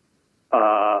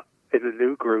in the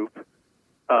new group,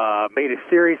 made a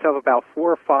series of about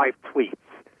 4 or 5 tweets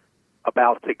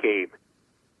about the game.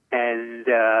 And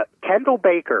Kendall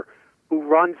Baker, who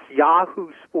runs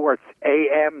Yahoo Sports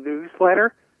AM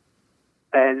newsletter,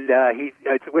 and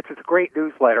which is a great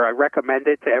newsletter. I recommend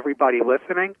it to everybody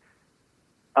listening.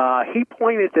 He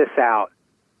pointed this out,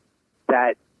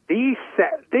 that these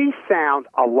sound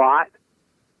a lot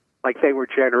like they were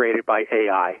generated by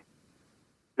AI,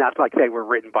 not like they were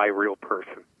written by a real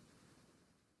person.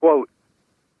 Quote,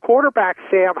 quarterback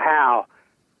Sam Howell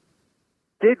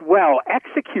did well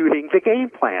executing the game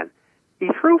plan. He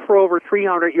threw for over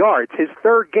 300 yards, his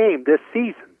 3rd game this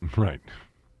season. Right.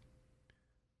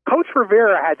 Coach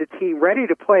Rivera had the team ready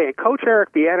to play, and Coach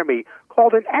Eric Bieniemy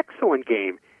called an excellent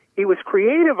game. He was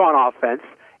creative on offense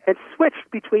and switched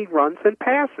between runs and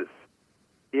passes.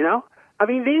 You know? I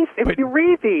mean, if you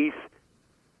read these,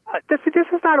 this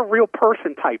is not a real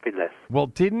person typing this. Well,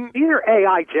 these are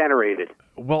AI generated.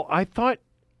 Well, I thought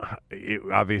it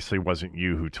obviously wasn't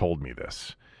you who told me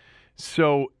this.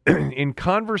 So in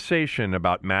conversation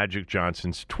about Magic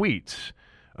Johnson's tweets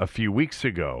a few weeks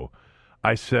ago,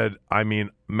 I said, I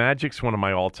mean, Magic's one of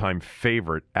my all-time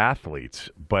favorite athletes,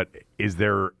 but is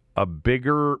there a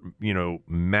bigger,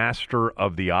 master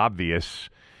of the obvious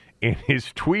in his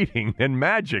tweeting than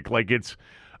Magic? We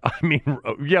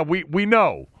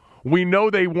know. We know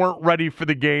they weren't ready for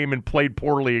the game and played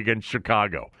poorly against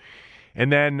Chicago.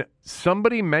 And then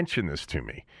somebody mentioned this to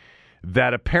me,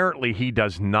 that apparently he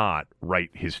does not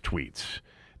write his tweets,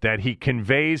 that he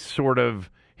conveys sort of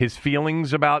his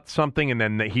feelings about something, and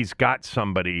then that he's got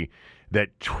somebody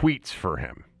that tweets for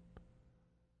him.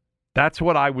 That's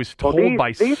what I was told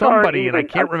by somebody, and I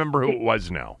can't remember who it was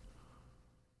now.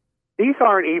 These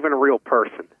aren't even a real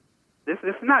person. This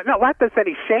is not there's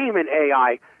any shame in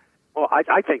AI. Well,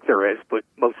 I think there is, but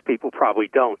most people probably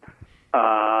don't.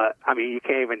 I mean, you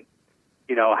can't even,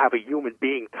 have a human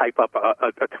being type up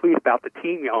a tweet about the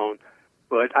team you own.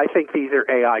 But I think these are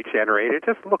AI generated. It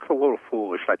just looks a little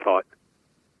foolish, I thought.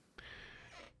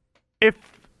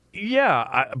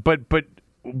 But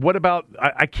what about,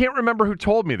 I can't remember who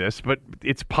told me this, but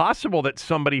it's possible that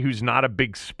somebody who's not a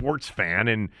big sports fan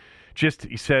and just,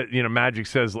 he said, Magic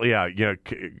says, Rivera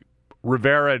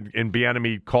and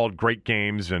Bieniemy called great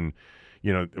games and,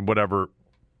 whatever,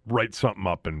 write something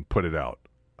up and put it out.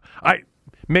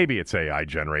 Maybe it's AI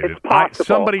generated.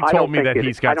 Somebody told me that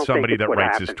he's got somebody that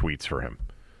writes his tweets for him.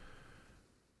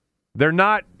 They're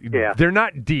not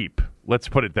deep, let's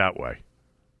put it that way.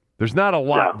 There's not a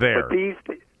lot there. But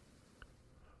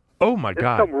oh, my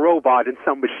God. Some robot and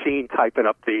some machine typing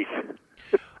up these.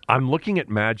 I'm looking at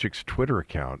Magic's Twitter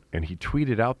account, and he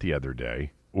tweeted out the other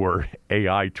day, or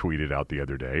AI tweeted out the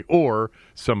other day, or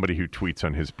somebody who tweets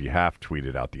on his behalf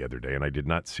tweeted out the other day, and I did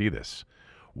not see this.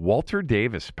 Walter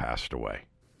Davis passed away.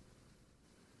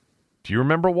 Do you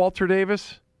remember Walter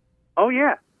Davis? Oh,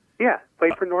 yeah. Yeah,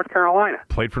 played for North Carolina.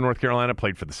 Played for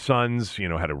the Suns,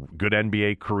 had a good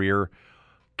NBA career.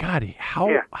 God,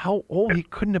 how old? He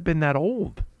couldn't have been that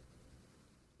old.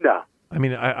 No. I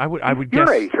mean, I would Your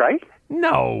guess. age, right?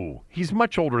 No, he's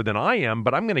much older than I am,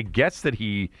 but I'm going to guess that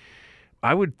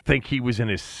I would think he was in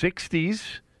his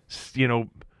 60s.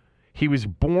 He was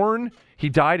born, he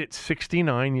died at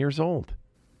 69 years old.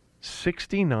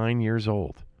 69 years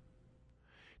old.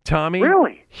 Tommy?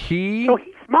 Really? So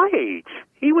he's my age.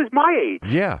 He was my age.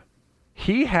 Yeah.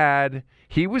 He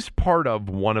was part of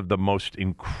one of the most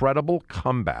incredible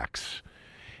comebacks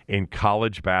in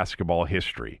college basketball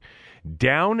history.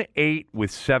 Down 8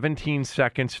 with 17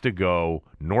 seconds to go,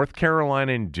 North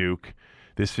Carolina and Duke.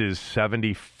 This is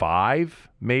 75,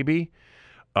 maybe.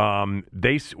 No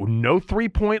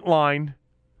 3-point line.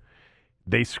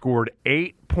 They scored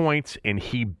 8 points, and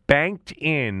he banked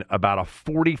in about a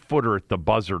 40-footer at the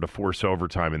buzzer to force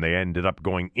overtime, and they ended up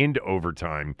going into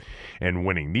overtime and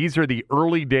winning. These are the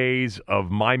early days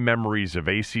of my memories of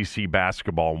ACC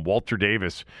basketball, and Walter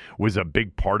Davis was a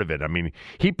big part of it. I mean,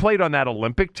 he played on that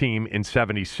Olympic team in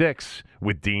 76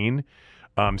 with Dean.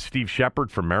 Steve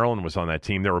Shepard from Maryland was on that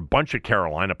team. There were a bunch of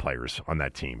Carolina players on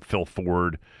that team. Phil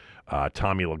Ford,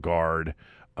 Tommy Lagarde,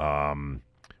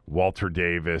 Walter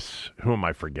Davis. Who am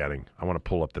I forgetting? I want to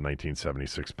pull up the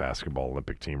 1976 basketball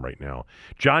Olympic team right now.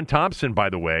 John Thompson, by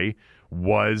the way,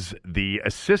 was the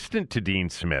assistant to Dean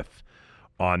Smith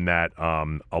on that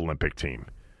Olympic team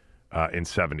in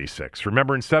 76.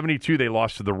 Remember, in 72, they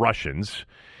lost to the Russians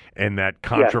and that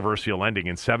controversial ending.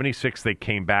 In 76, they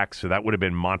came back, so that would have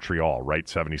been Montreal, right?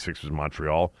 76 was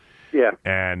Montreal. Yeah.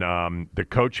 And the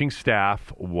coaching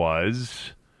staff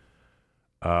was,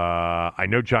 I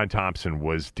know John Thompson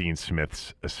was Dean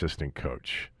Smith's assistant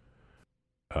coach.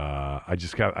 I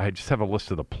just have a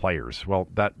list of the players. Well,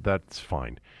 that's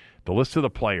fine. The list of the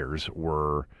players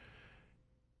were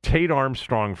Tate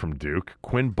Armstrong from Duke,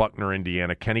 Quinn Buckner,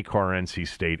 Indiana, Kenny Carr, NC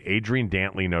State, Adrian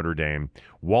Dantley, Notre Dame,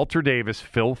 Walter Davis,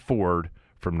 Phil Ford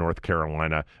from North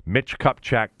Carolina, Mitch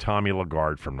Kupchak, Tommy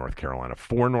Lagarde from North Carolina.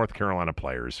 4 North Carolina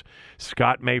players.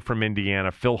 Scott May from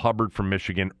Indiana, Phil Hubbard from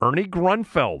Michigan, Ernie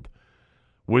Grunfeld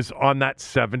was on that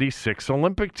 76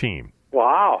 Olympic team.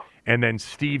 Wow. And then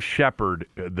Steve Shepard,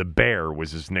 the Bear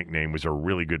was his nickname, was a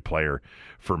really good player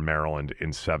for Maryland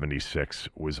in 76,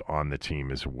 was on the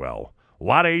team as well. A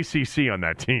lot of ACC on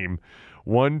that team.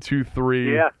 1, 2,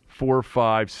 3, 4,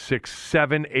 5, 6,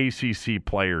 7 ACC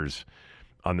players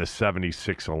on the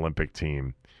 76 Olympic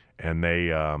team. And they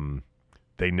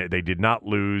did not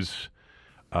lose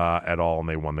at all, and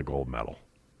they won the gold medal.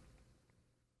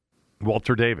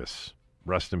 Walter Davis,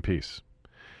 rest in peace.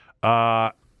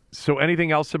 So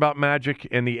anything else about Magic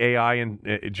and the AI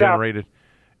generated?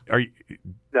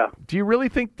 No. Do you really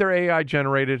think they're AI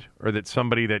generated, or that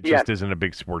somebody that just isn't a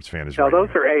big sports fan is writing? No,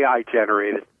 those are AI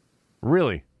generated.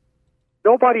 Really?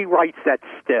 Nobody writes that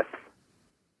stiff.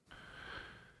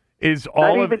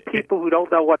 Not even people who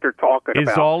don't know what they're talking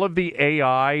about. Is all of the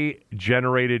AI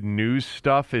generated news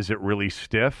stuff, is it really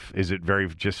stiff? Is it very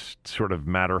just sort of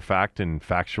matter of fact and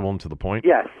factual and to the point?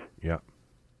 Yes. Yeah.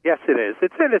 Yes, it is.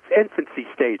 It's in its infancy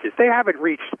stages. They haven't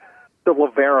reached the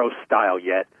Rivera style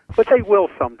yet, but they will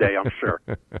someday, I'm sure.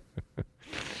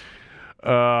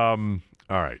 All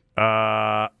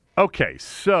right. Okay,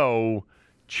 so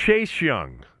Chase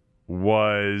Young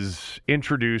was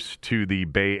introduced to the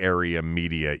Bay Area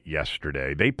media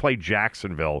yesterday. They played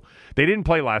Jacksonville. They didn't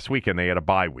play last weekend. They had a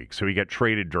bye week, so he got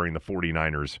traded during the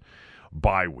 49ers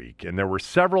bye week. And there were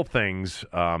several things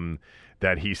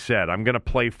that he said. I'm going to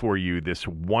play for you this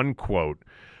one quote,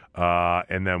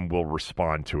 and then we'll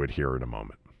respond to it here in a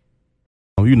moment.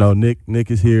 You know, Nick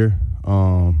is here.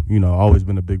 You know, always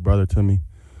been a big brother to me,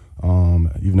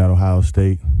 even at Ohio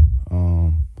State.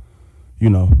 You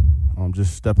know,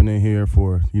 just stepping in here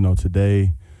for, you know,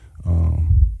 today.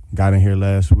 Got in here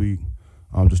last week.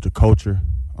 Just the culture,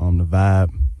 the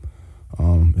vibe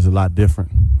is a lot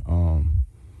different.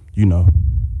 You know,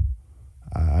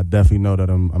 I definitely know that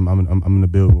I'm in the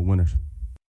build with winners.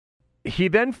 He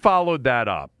then followed that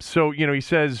up. So, you know, he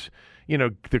says, you know,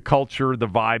 the culture, the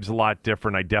vibe's a lot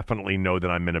different. I definitely know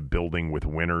that I'm in a building with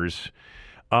winners.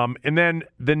 And then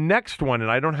the next one,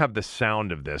 and I don't have the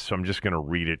sound of this, so I'm just going to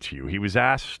read it to you. He was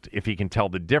asked if he can tell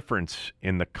the difference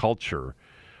in the culture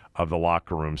of the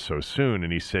locker room so soon.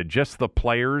 And he said, just the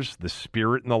players, the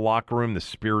spirit in the locker room, the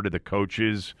spirit of the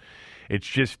coaches. It's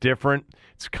just different.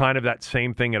 It's kind of that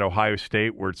same thing at Ohio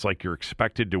State where it's like you're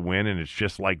expected to win, and it's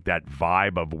just like that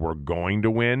vibe of we're going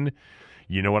to win.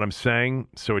 You know what I'm saying?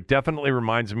 So it definitely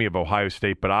reminds me of Ohio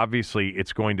State, but obviously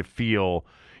it's going to feel,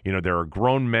 you know, there are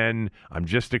grown men. I'm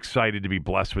just excited to be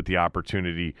blessed with the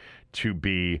opportunity to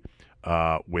be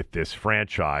with this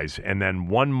franchise. And then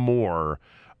one more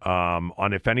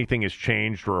on if anything has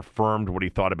changed or affirmed what he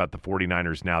thought about the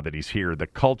 49ers now that he's here. The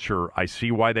culture, I see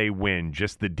why they win.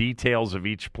 Just the details of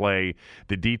each play,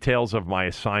 the details of my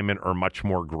assignment are much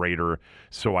more greater,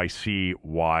 so I see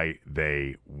why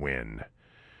they win.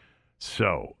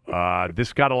 So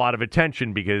this got a lot of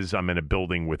attention because I'm in a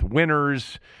building with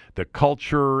winners. The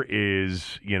culture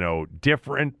is, you know,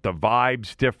 different. The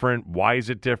vibe's different. Why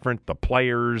is it different? The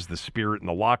players, the spirit in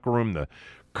the locker room, the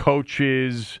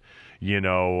coaches, you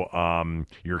know,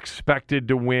 you're expected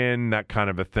to win, that kind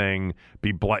of a thing,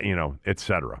 you know, et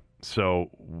cetera.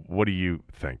 So what do you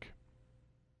think?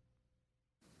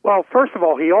 Well, first of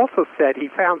all, he also said he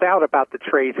found out about the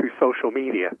trade through social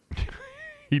media.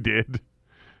 He did?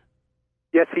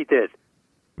 Yes, he did.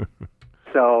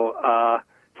 So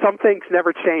some things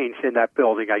never changed in that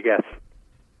building, I guess.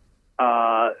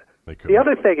 The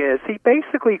other thing is he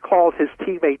basically called his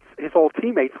old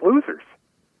teammates, losers.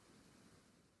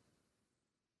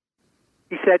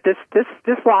 He said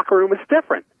this locker room is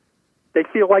different. They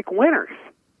feel like winners.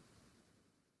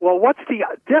 Well, what's the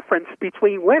difference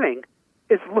between winning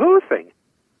is losing?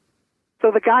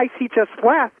 So the guys he just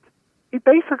left, he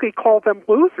basically called them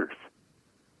losers.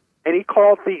 And he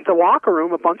called the locker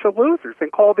room a bunch of losers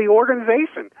and called the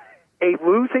organization a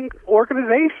losing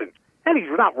organization. And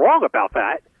he's not wrong about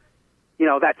that. You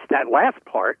know, that's that last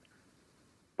part.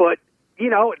 But,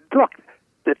 you know, look,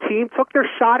 the team took their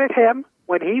shot at him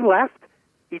when he left.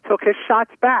 He took his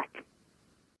shots back.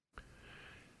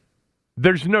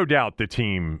 There's no doubt the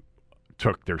team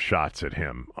took their shots at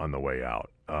him on the way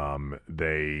out.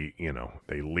 they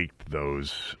leaked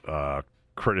those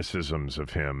criticisms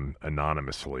of him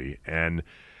anonymously. And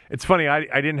it's funny, I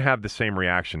didn't have the same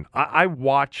reaction. I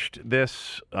watched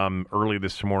this early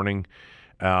this morning,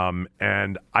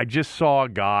 and I just saw a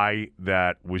guy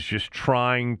that was just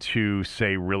trying to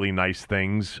say really nice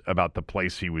things about the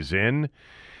place he was in.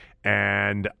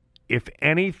 And if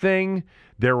anything,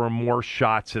 there were more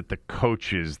shots at the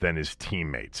coaches than his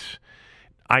teammates.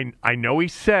 I know he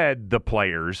said the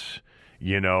players,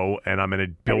 and I'm in a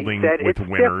building with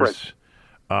winners.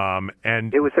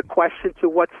 And it was a question to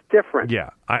what's different. Yeah,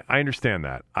 I understand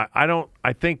that.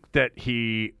 I think that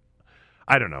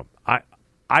I don't know.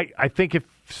 I think if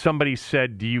somebody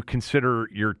said, do you consider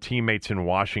your teammates in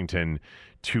Washington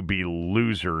to be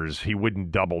losers, he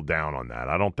wouldn't double down on that.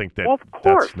 I don't think that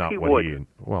that's not what he.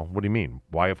 Well, what do you mean?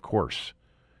 Why, of course?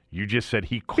 You just said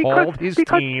he called his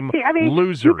team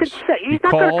losers. You could say, he's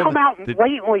not going to come out and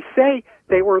blatantly say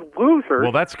they were losers.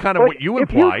 Well, that's kind of what you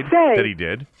implied that he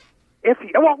did.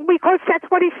 Because that's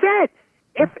what he said.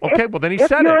 Well, then he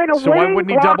said it. So why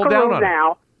wouldn't he double down on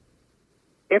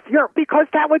it? Because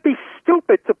that would be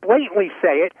stupid to blatantly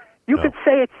say it. You could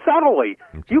say it subtly.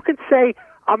 Okay. You could say,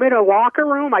 I'm in a locker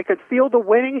room. I can feel the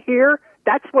winning here.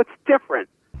 That's what's different.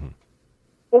 Mm-hmm.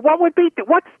 Well,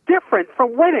 what's different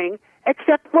from winning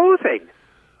except losing?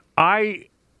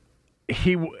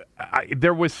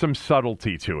 There was some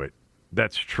subtlety to it.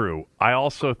 That's true. I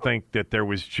also think that there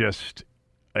was just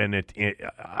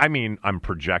I'm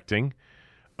projecting.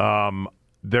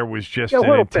 There was just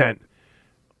an intent. Bit.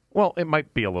 Well, it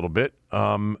might be a little bit,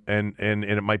 and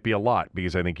it might be a lot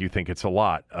because I think you think it's a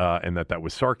lot, and that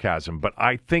was sarcasm. But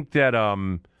I think that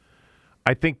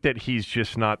he's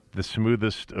just not the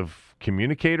smoothest of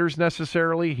communicators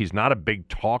necessarily. He's not a big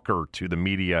talker to the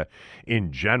media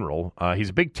in general. He's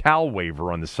a big towel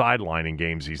waver on the sideline in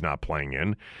games he's not playing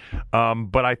in.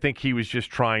 But I think he was just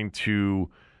trying to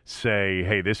say,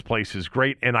 hey, this place is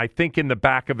great. And I think in the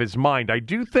back of his mind, I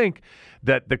do think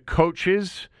that the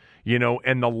coaches,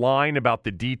 and the line about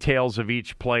the details of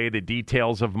each play, the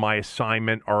details of my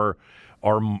assignment are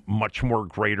much more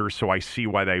greater, so I see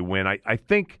why they win. I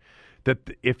think that,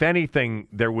 if anything,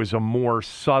 there was a more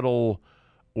subtle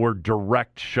or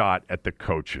direct shot at the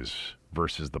coaches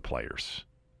versus the players.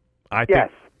 I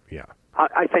think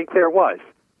there was.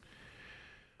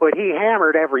 But he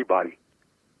hammered everybody.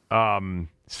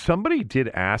 Somebody did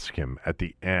ask him at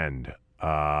the end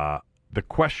the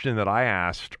question that I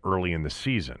asked early in the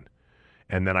season.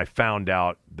 And then I found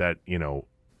out that,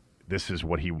 this is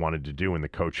what he wanted to do, and the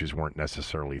coaches weren't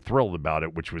necessarily thrilled about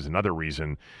it, which was another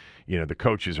reason, the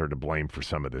coaches are to blame for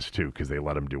some of this too, because they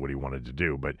let him do what he wanted to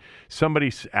do. But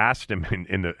somebody asked him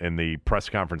in the press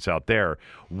conference out there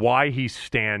why he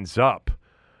stands up,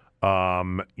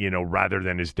 rather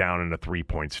than is down in a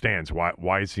 3-point stance.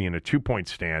 Why is he in a 2-point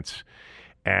stance?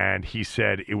 And he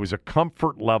said, it was a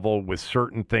comfort level with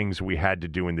certain things we had to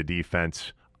do in the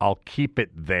defense. I'll keep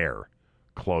it there.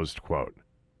 Closed quote.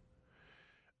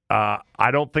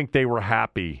 I don't think they were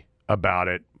happy about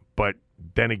it, but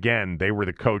then again, they were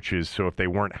the coaches, so if they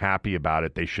weren't happy about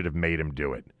it, they should have made him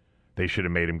do it. They should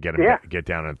have made him get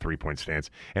down in a 3-point stance.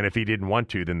 And if he didn't want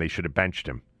to, then they should have benched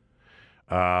him.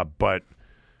 But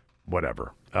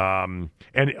whatever.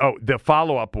 The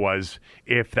follow-up was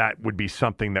if that would be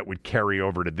something that would carry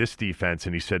over to this defense,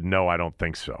 and he said, no, I don't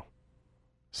think so.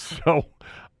 So,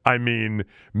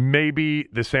 maybe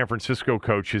the San Francisco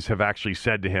coaches have actually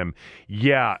said to him,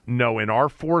 yeah, no, in our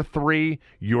 4-3,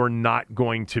 you're not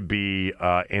going to be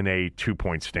in a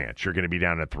 2-point stance. You're going to be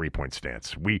down in a 3-point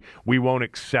stance. We won't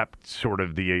accept sort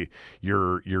of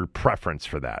your preference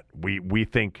for that. We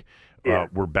think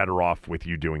we're better off with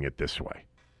you doing it this way.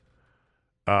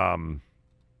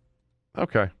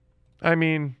 Okay.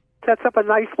 Sets up a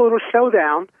nice little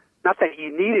showdown. Not that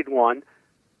you needed one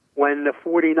when the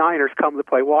 49ers come to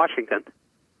play Washington.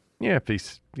 Yeah, if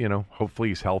he's, hopefully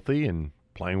he's healthy and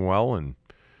playing well. And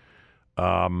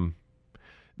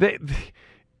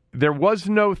there was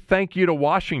no thank you to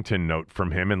Washington note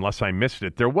from him unless I missed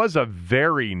it. There was a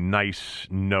very nice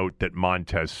note that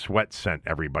Montez Sweat sent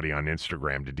everybody on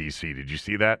Instagram to DC. Did you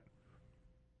see that?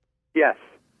 Yes.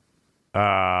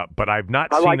 But I've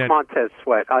not seen it. I like Montez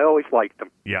Sweat. I always liked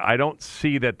him. Yeah, I don't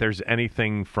see that there's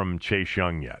anything from Chase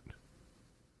Young yet.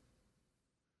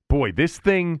 Boy, this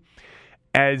thing,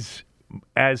 as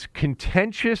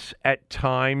contentious at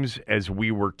times as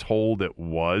we were told it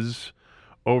was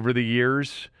over the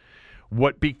years,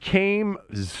 what became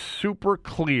super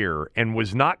clear and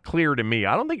was not clear to me,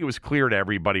 I don't think it was clear to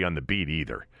everybody on the beat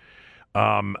either,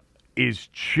 is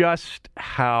just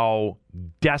how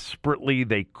desperately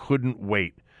they couldn't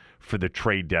wait for the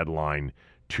trade deadline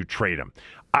to trade him.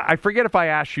 I forget if I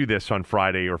asked you this on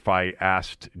Friday or if I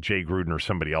asked Jay Gruden or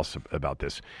somebody else about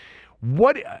this.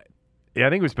 I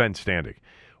think it was Ben Standig.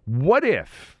 What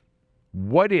if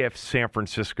San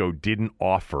Francisco didn't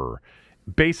offer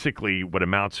basically what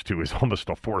amounts to is almost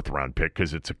a fourth-round pick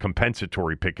because it's a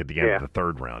compensatory pick at the end of the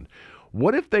third round?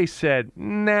 What if they said,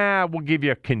 nah, we'll give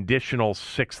you a conditional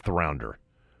sixth-rounder?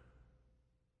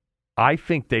 I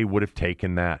think they would have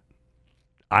taken that.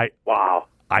 Wow.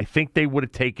 I think they would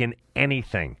have taken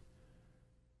anything.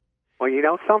 Well, you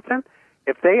know something?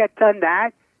 If they had done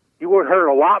that, you would have heard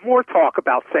a lot more talk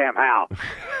about Sam Howell.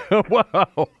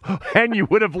 Wow. And you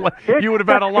would have had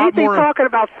a lot more. He'd be talking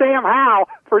about Sam Howell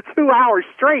for 2 hours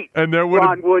straight. And there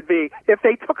Ron would be if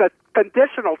they took a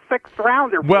conditional sixth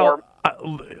rounder for him.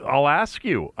 I'll ask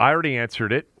you. I already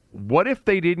answered it. What if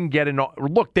they didn't get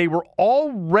look? They were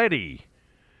already,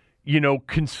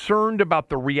 concerned about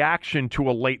the reaction to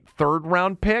a late third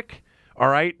round pick. All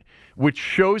right, which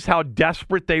shows how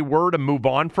desperate they were to move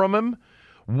on from him.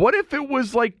 What if it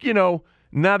was like,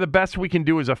 now the best we can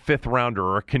do is a fifth rounder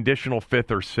or a conditional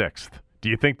fifth or sixth? Do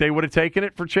you think they would have taken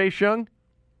it for Chase Young?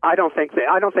 I don't think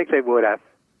they would have.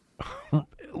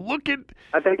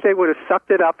 I think they would have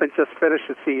sucked it up and just finished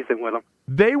the season with him.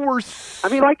 They were.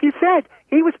 Like you said,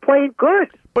 he was playing good.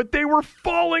 But they were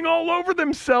falling all over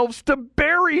themselves to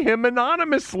bury him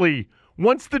anonymously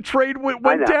once the trade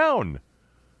went down.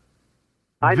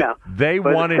 I know. They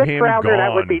wanted him gone.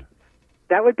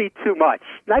 That would be too much.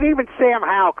 Not even Sam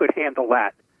Howell could handle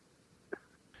that.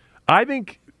 I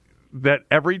think that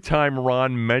every time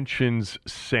Ron mentions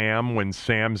Sam when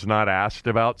Sam's not asked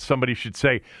about, somebody should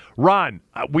say, Ron,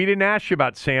 we didn't ask you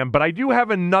about Sam, but I do have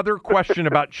another question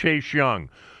about Chase Young.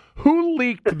 Who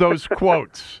leaked those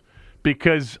quotes?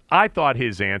 Because I thought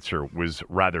his answer was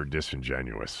rather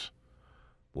disingenuous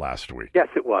last week. Yes,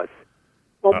 it was.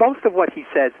 Well, most of what he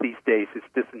says these days is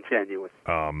disingenuous.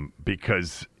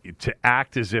 Because to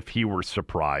act as if he were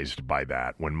surprised by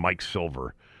that when Mike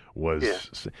Silver was...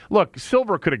 Yeah. Look,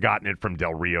 Silver could have gotten it from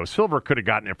Del Rio. Silver could have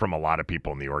gotten it from a lot of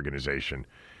people in the organization,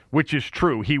 which is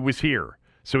true. He was here.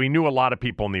 So he knew a lot of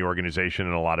people in the organization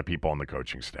and a lot of people on the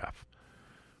coaching staff.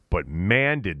 But,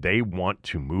 man, did they want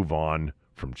to move on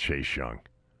from Chase Young.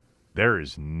 There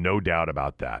is no doubt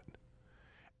about that.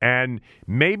 And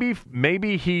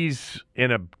maybe he's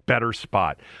in a better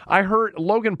spot. I heard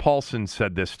Logan Paulson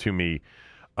said this to me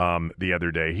the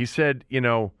other day. He said, it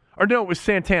was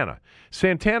Santana.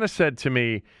 Santana said to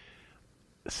me,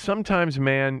 sometimes,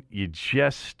 man,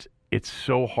 it's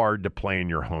so hard to play in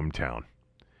your hometown.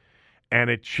 And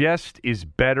it just is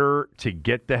better to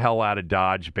get the hell out of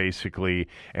Dodge, basically,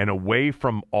 and away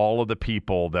from all of the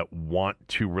people that want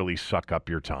to really suck up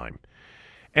your time.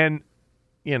 And,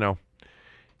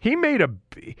 he made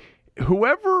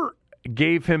whoever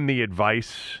gave him the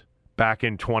advice back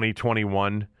in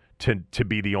 2021 to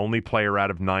be the only player out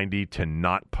of 90 to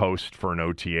not post for an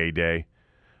OTA day.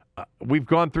 We've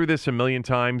gone through this a million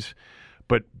times,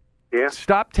 but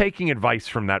stop taking advice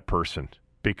from that person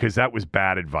because that was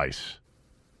bad advice.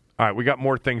 All right, we got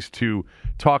more things to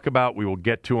talk about. We will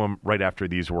get to them right after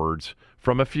these words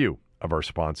from a few of our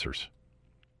sponsors.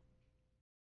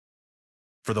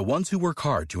 For the ones who work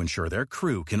hard to ensure their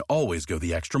crew can always go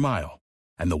the extra mile,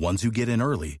 and the ones who get in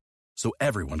early so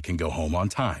everyone can go home on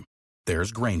time,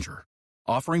 there's Grainger,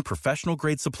 offering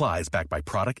professional-grade supplies backed by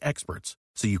product experts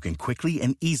so you can quickly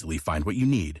and easily find what you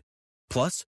need.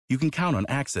 Plus, you can count on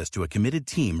access to a committed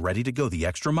team ready to go the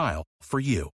extra mile for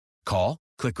you. Call,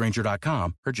 click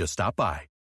Grainger.com, or just stop by.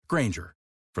 Grainger,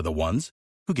 for the ones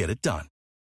who get it done.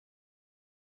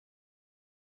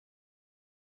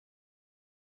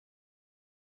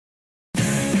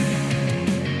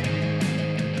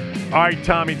 All right,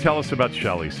 Tommy, tell us about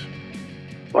Shelley's.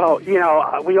 Well, we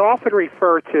often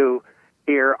refer to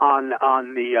here on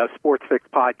the Sports Fix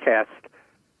podcast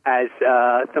as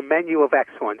the menu of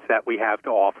excellence that we have to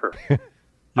offer.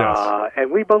 Yes.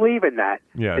 And we believe in that.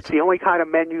 Yes. It's the only kind of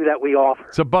menu that we offer.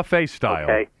 It's a buffet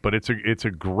style, but it's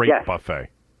a great buffet.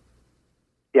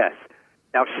 Yes.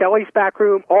 Now, Shelley's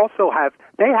Backroom also have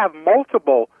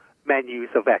multiple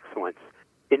menus of excellence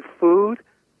in food,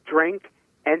 drink,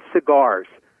 and cigars.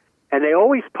 And they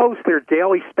always post their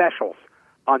daily specials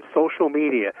on social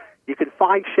media. You can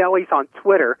find Shelley's on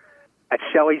Twitter at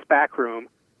Shelley's Backroom.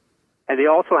 And they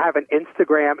also have an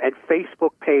Instagram and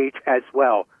Facebook page as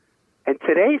well. And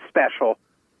today's special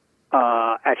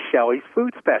at Shelley's,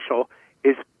 food special,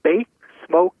 is Baked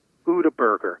Smoked Gouda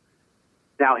Burger.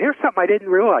 Now, here's something I didn't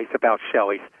realize about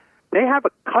Shelley's. They have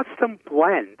a custom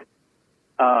blend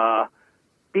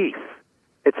beef.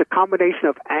 It's a combination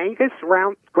of Angus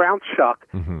ground chuck,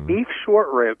 beef short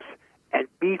ribs, and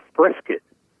beef brisket.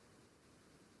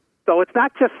 So it's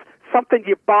not just something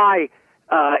you buy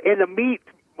in the meat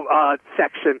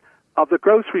section of the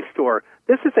grocery store.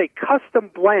 This is a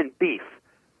custom blend beef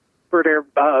for their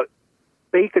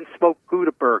bacon smoked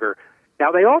Gouda burger.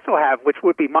 Now, they also have, which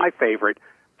would be my favorite,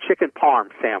 chicken parm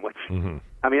sandwich. Mm-hmm.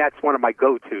 I mean, that's one of my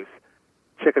go-tos,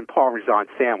 chicken parmesan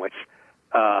sandwich.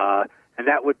 And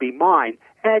that would be mine.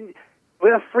 And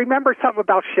let's remember something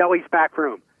about Shelley's Back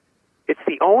Room. It's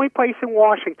the only place in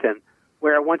Washington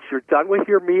where once you're done with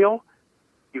your meal,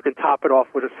 you can top it off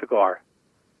with a cigar.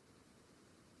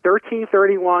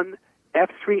 1331 F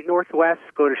Street Northwest.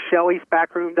 Go to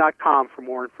shellysbackroom.com for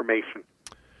more information.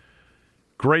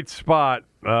 Great spot.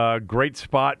 Great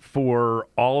spot for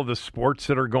all of the sports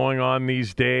that are going on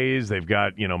these days. They've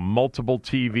got, multiple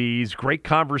TVs. Great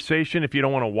conversation if you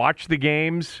don't want to watch the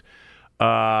games.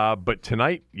 But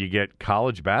tonight you get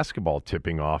college basketball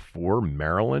tipping off for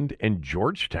Maryland and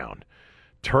Georgetown.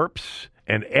 Terps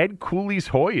and Ed Cooley's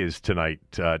Hoyas tonight,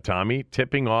 Tommy,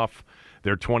 tipping off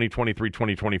their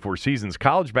 2023-2024 seasons.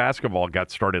 College basketball got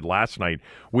started last night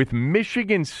with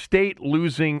Michigan State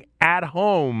losing at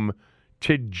home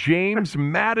to James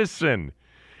Madison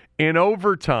in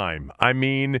overtime. I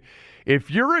mean,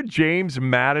 if you're a James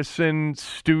Madison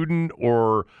student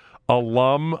or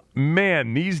alum,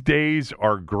 man, these days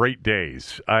are great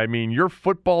days. I mean, your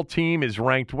football team is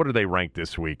ranked, what are they ranked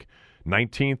this week?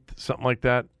 19th, something like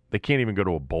that? They can't even go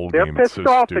to a bowl game. They're pissed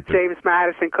off at James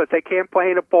Madison because they can't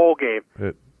play in a bowl game.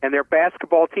 And their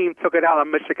basketball team took it out on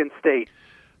Michigan State.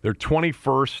 They're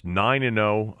 21st,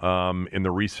 9-0 in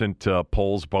the recent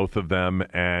polls, both of them.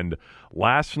 And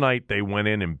last night they went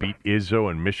in and beat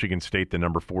Izzo and Michigan State, the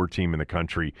number 4 team in the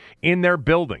country, in their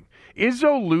building.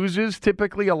 Izzo loses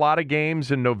typically a lot of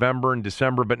games in November and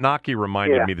December, but Naki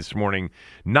reminded me this morning,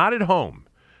 not at home.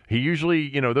 He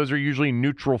usually, those are usually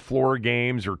neutral floor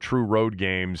games or true road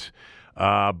games.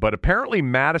 But apparently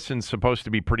Madison's supposed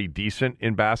to be pretty decent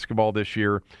in basketball this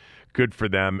year. Good for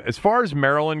them. As far as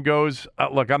Maryland goes,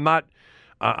 look, I'm not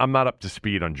up to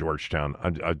speed on Georgetown.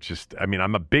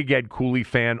 I'm a big Ed Cooley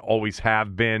fan, always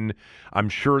have been. I'm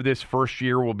sure this first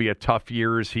year will be a tough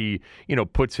year as he,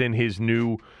 puts in his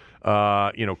new,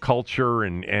 culture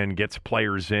and gets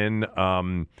players in.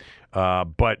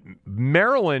 But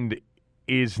Maryland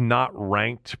is not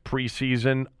ranked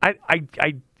preseason.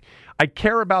 I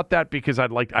care about that because I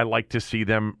like to see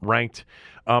them ranked.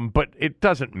 But it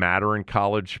doesn't matter in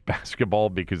college basketball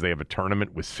because they have a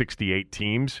tournament with 68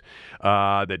 teams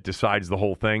that decides the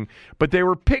whole thing. But they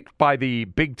were picked by the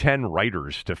Big Ten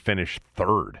writers to finish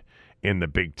third in the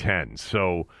Big Ten.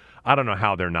 So I don't know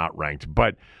how they're not ranked.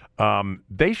 But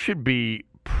they should be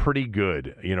pretty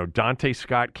good. Dante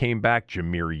Scott came back.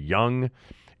 Jameer Young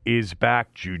is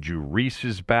back. Juju Reese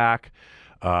is back.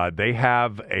 They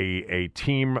have a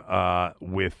team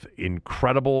with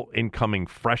incredible incoming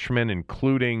freshmen,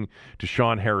 including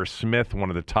Deshaun Harris-Smith,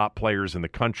 one of the top players in the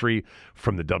country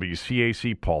from the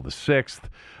WCAC, Paul VI.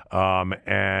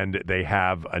 And they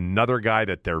have another guy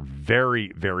that they're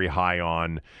very, very high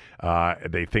on.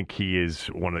 They think he's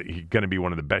going to be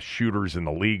one of the best shooters in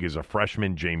the league as a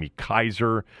freshman, Jamie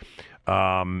Kaiser.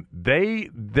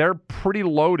 They're pretty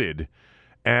loaded.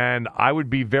 And I would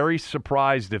be very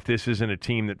surprised if this isn't a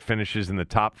team that finishes in the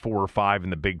top 4 or 5 in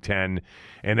the Big Ten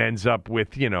and ends up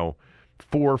with,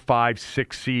 4, 5,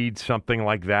 6 seeds, something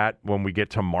like that when we get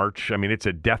to March. I mean, it's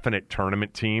a definite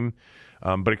tournament team.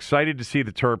 But excited to see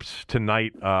the Terps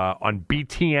tonight on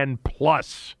BTN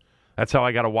Plus. That's how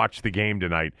I got to watch the game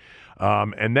tonight.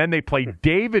 And then they play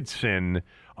Davidson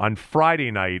on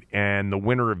Friday night, and the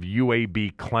winner of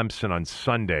UAB Clemson on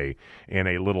Sunday in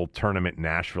a little tournament in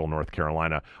Nashville, North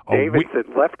Carolina. Davidson,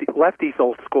 lefties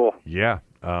old school. Yeah,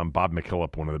 Bob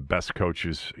McKillop, one of the best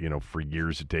coaches, for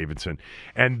years at Davidson.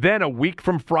 And then a week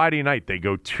from Friday night, they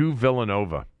go to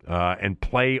Villanova and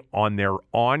play on their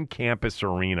on-campus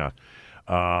arena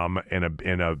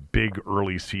in a big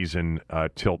early season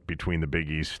tilt between the Big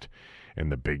East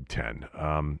and the Big Ten.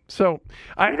 You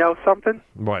know something?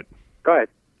 What? Go ahead.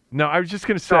 No, I was just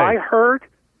going to say. No, I heard.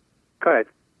 Go ahead.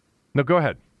 No, go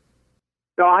ahead.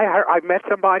 No, I met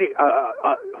somebody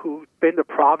who's been to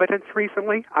Providence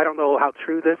recently. I don't know how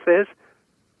true this is,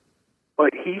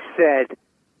 but he said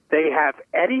they have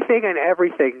anything and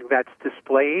everything that's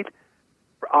displayed.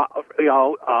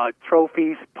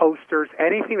 Trophies, posters,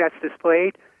 anything that's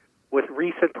displayed with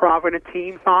recent Providence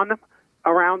teams on them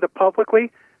around it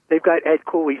publicly. They've got Ed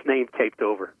Cooley's name taped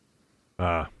over.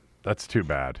 That's too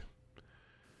bad.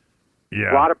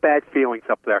 Yeah. A lot of bad feelings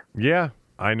up there. Yeah,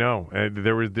 I know.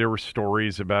 There were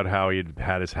stories about how he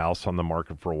had his house on the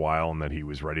market for a while and that he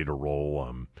was ready to roll.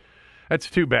 That's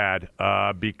too bad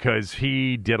because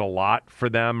he did a lot for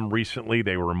them recently.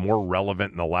 They were more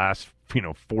relevant in the last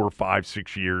 4, 5,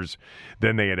 6 years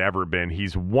than they had ever been.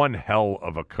 He's one hell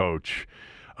of a coach.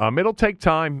 It'll take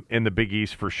time in the Big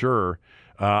East for sure.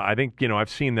 I think, I've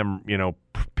seen them,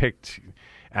 picked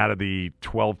out of the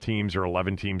 12 teams or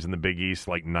 11 teams in the Big East,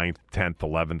 like 9th, 10th,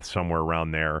 11th, somewhere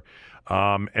around there.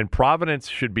 And Providence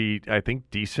should be, I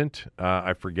think, decent.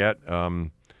 I forget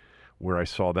where I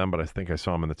saw them, but I think I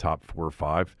saw them in the top 4 or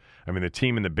 5. I mean, the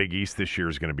team in the Big East this year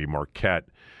is going to be Marquette.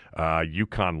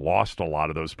 UConn lost a lot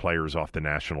of those players off the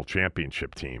national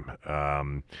championship team.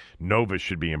 Nova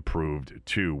should be improved,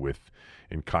 too,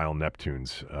 in Kyle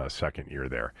Neptune's second year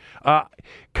there.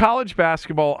 College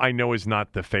basketball, I know, is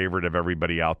not the favorite of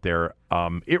everybody out there.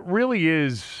 It really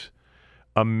is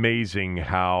amazing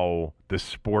how the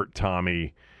sport,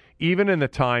 Tommy, even in the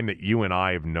time that you and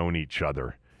I have known each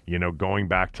other, going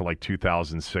back to like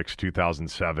 2006,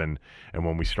 2007, and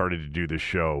when we started to do the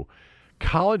show,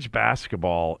 college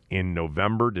basketball in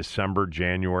November, December,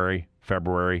 January,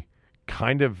 February,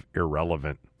 kind of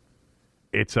irrelevant.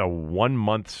 It's a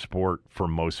 1-month sport for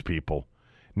most people.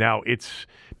 Now, it's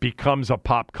becomes a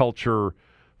pop culture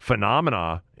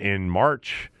phenomena in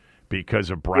March because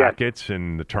of brackets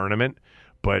and the tournament.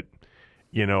 But,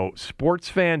 sports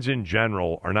fans in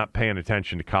general are not paying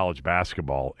attention to college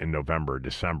basketball in November,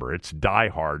 December. It's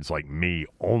diehards like me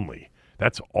only.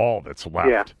 That's all that's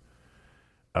left.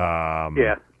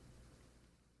 Yeah.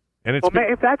 And it's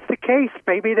if that's the case,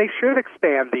 maybe they should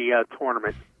expand the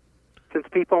tournament, since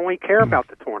people only care about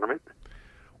the tournament.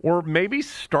 Or maybe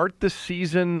start the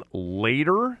season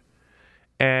later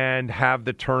and have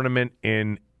the tournament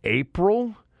in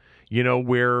April,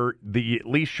 where at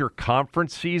least your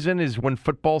conference season is when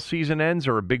football season ends,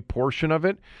 or a big portion of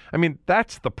it. I mean,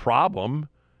 that's the problem,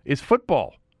 is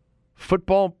football.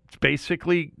 Football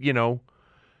basically,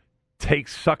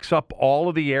 sucks up all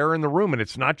of the air in the room, and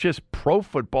it's not just pro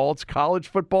football, it's college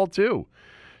football too.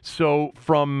 So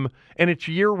and it's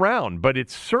year-round, but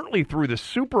it's certainly through the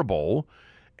Super Bowl.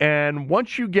 And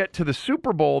once you get to the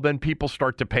Super Bowl, then people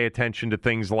start to pay attention to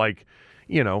things like,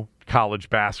 college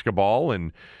basketball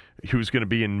and who's going to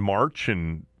be in March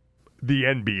and the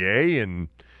NBA.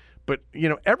 But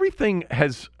everything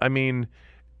has, I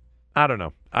don't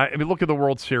know. I mean, look at the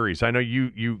World Series. I know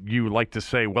you like to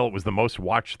say, well, it was the most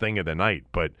watched thing of the night,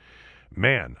 but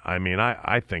man,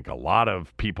 I think a lot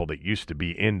of people that used to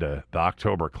be into the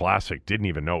October Classic didn't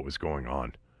even know it was going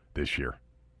on this year.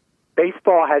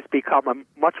 Baseball has become a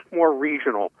much more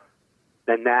regional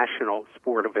than national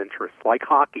sport of interest, like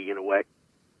hockey in a way.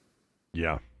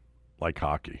 Yeah, like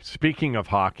hockey. Speaking of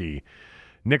hockey,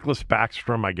 Nicholas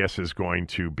Backstrom, I guess, is going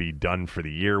to be done for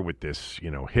the year with this,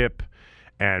 hip,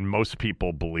 and most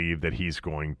people believe that he's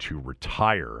going to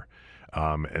retire.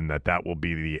 And that will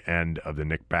be the end of the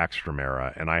Nick Backstrom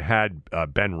era. And I had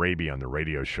Ben Raby on the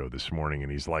radio show this morning, and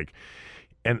he's like,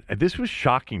 and this was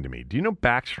shocking to me. Do you know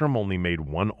Backstrom only made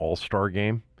one All-Star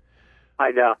game?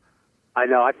 I know.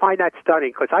 I find that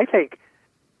stunning because I think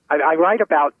I write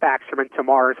about Backstrom in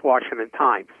tomorrow's Washington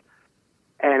Times,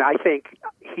 and I think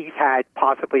he's had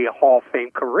possibly a Hall of Fame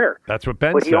career. That's what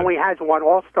Ben said. But he only has one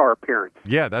All-Star appearance.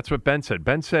 Yeah, that's what Ben said.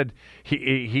 Ben said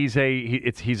he's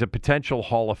a potential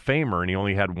Hall of Famer, and he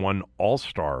only had one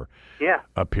All-Star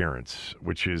appearance,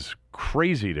 which is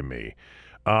crazy to me.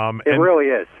 It really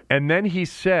is. And then he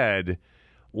said,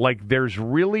 there's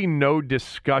really no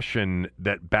discussion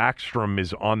that Backstrom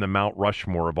is on the Mount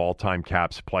Rushmore of all-time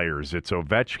Caps players. It's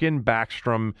Ovechkin,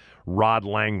 Backstrom, Rod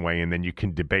Langway, and then you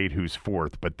can debate who's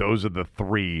fourth. But those are the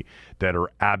three that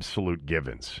are absolute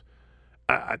givens.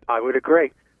 I would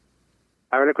agree.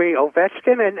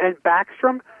 Ovechkin and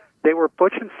Backstrom, they were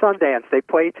Butch and Sundance. They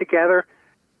played together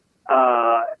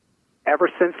ever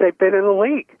since they've been in the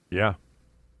league. Yeah.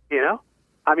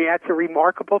 That's a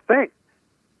remarkable thing.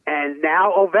 And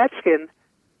now Ovechkin,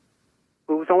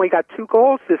 who's only got 2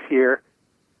 goals this year,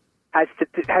 has to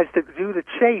do the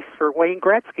chase for Wayne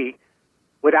Gretzky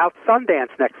without Sundance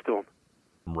next to him.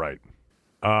 Right.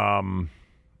 All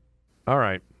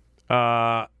right.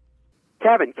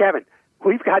 Kevin,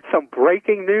 we've got some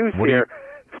breaking news here.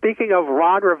 Speaking of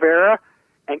Ron Rivera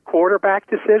and quarterback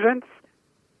decisions,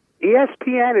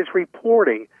 ESPN is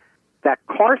reporting that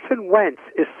Carson Wentz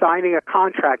is signing a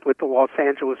contract with the Los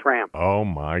Angeles Rams. Oh,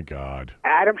 my God.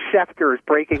 Adam Schefter is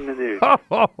breaking the news.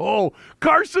 Oh,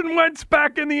 Carson Wentz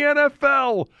back in the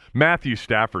NFL. Matthew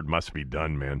Stafford must be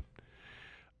done, man.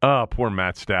 Poor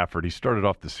Matt Stafford. He started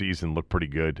off the season, looked pretty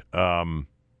good.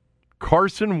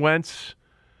 Carson Wentz,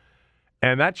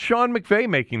 and that's Sean McVay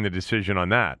making the decision on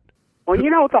that. Well,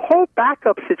 the whole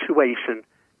backup situation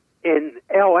in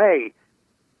L.A.,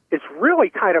 is really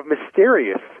kind of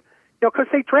mysterious. Because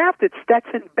they drafted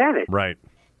Stetson Bennett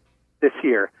this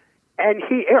year. And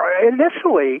he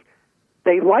initially,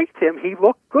 they liked him. He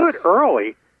looked good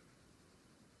early.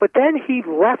 But then he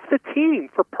left the team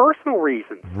for personal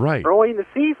reasons early in the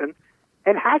season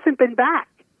and hasn't been back.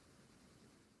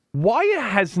 Why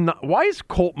has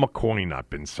Colt McCoy not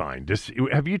been signed?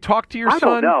 Have you talked to your son?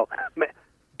 I don't know.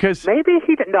 Because maybe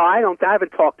he – no, I haven't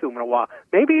talked to him in a while.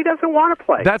 Maybe he doesn't want to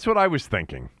play. That's what I was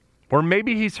thinking. Or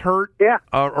maybe he's hurt. Yeah.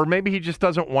 Or maybe he just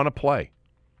doesn't want to play.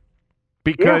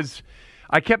 Because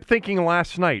I kept thinking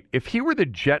last night, if he were the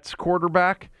Jets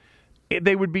quarterback,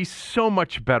 they would be so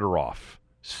much better off.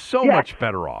 So much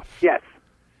better off. Yes.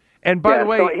 And by the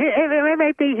way, so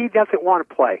maybe he doesn't want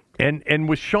to play. And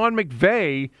with Sean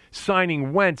McVay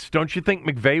signing Wentz, don't you think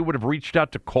McVay would have reached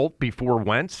out to Colt before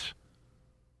Wentz?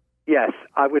 Yes,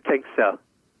 I would think so.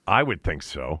 I would think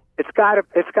so. It's got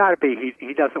to be.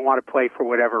 He doesn't want to play for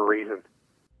whatever reason.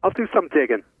 I'll do some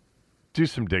digging. Do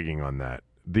some digging on that.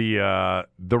 The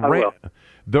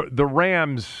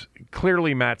Rams,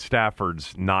 clearly Matt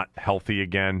Stafford's not healthy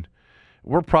again.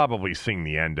 We're probably seeing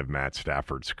the end of Matt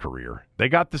Stafford's career. They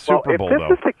got the Super Bowl,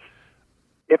 though.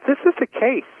 If this is the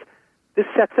case, this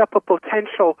sets up a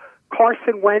potential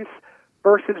Carson Wentz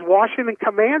versus Washington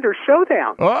Commanders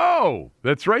showdown. Oh,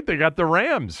 that's right. They got the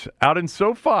Rams out in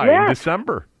SoFi in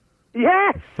December.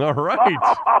 Yes. All right.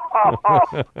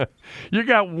 You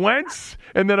got Wentz,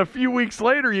 and then a few weeks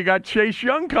later, you got Chase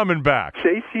Young coming back.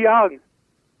 Chase Young.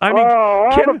 I mean,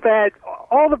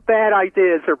 all the bad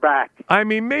ideas are back. I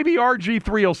mean, maybe RG3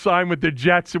 will sign with the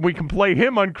Jets, and we can play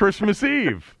him on Christmas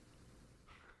Eve.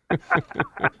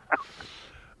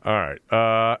 All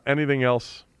right. Anything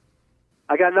else?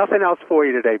 I got nothing else for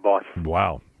you today, boss.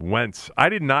 Wow. Wentz. I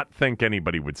did not think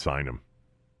anybody would sign him.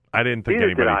 I didn't think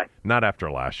Neither anybody. did I. Not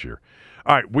after last year.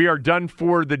 All right. We are done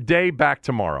for the day. Back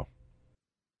tomorrow.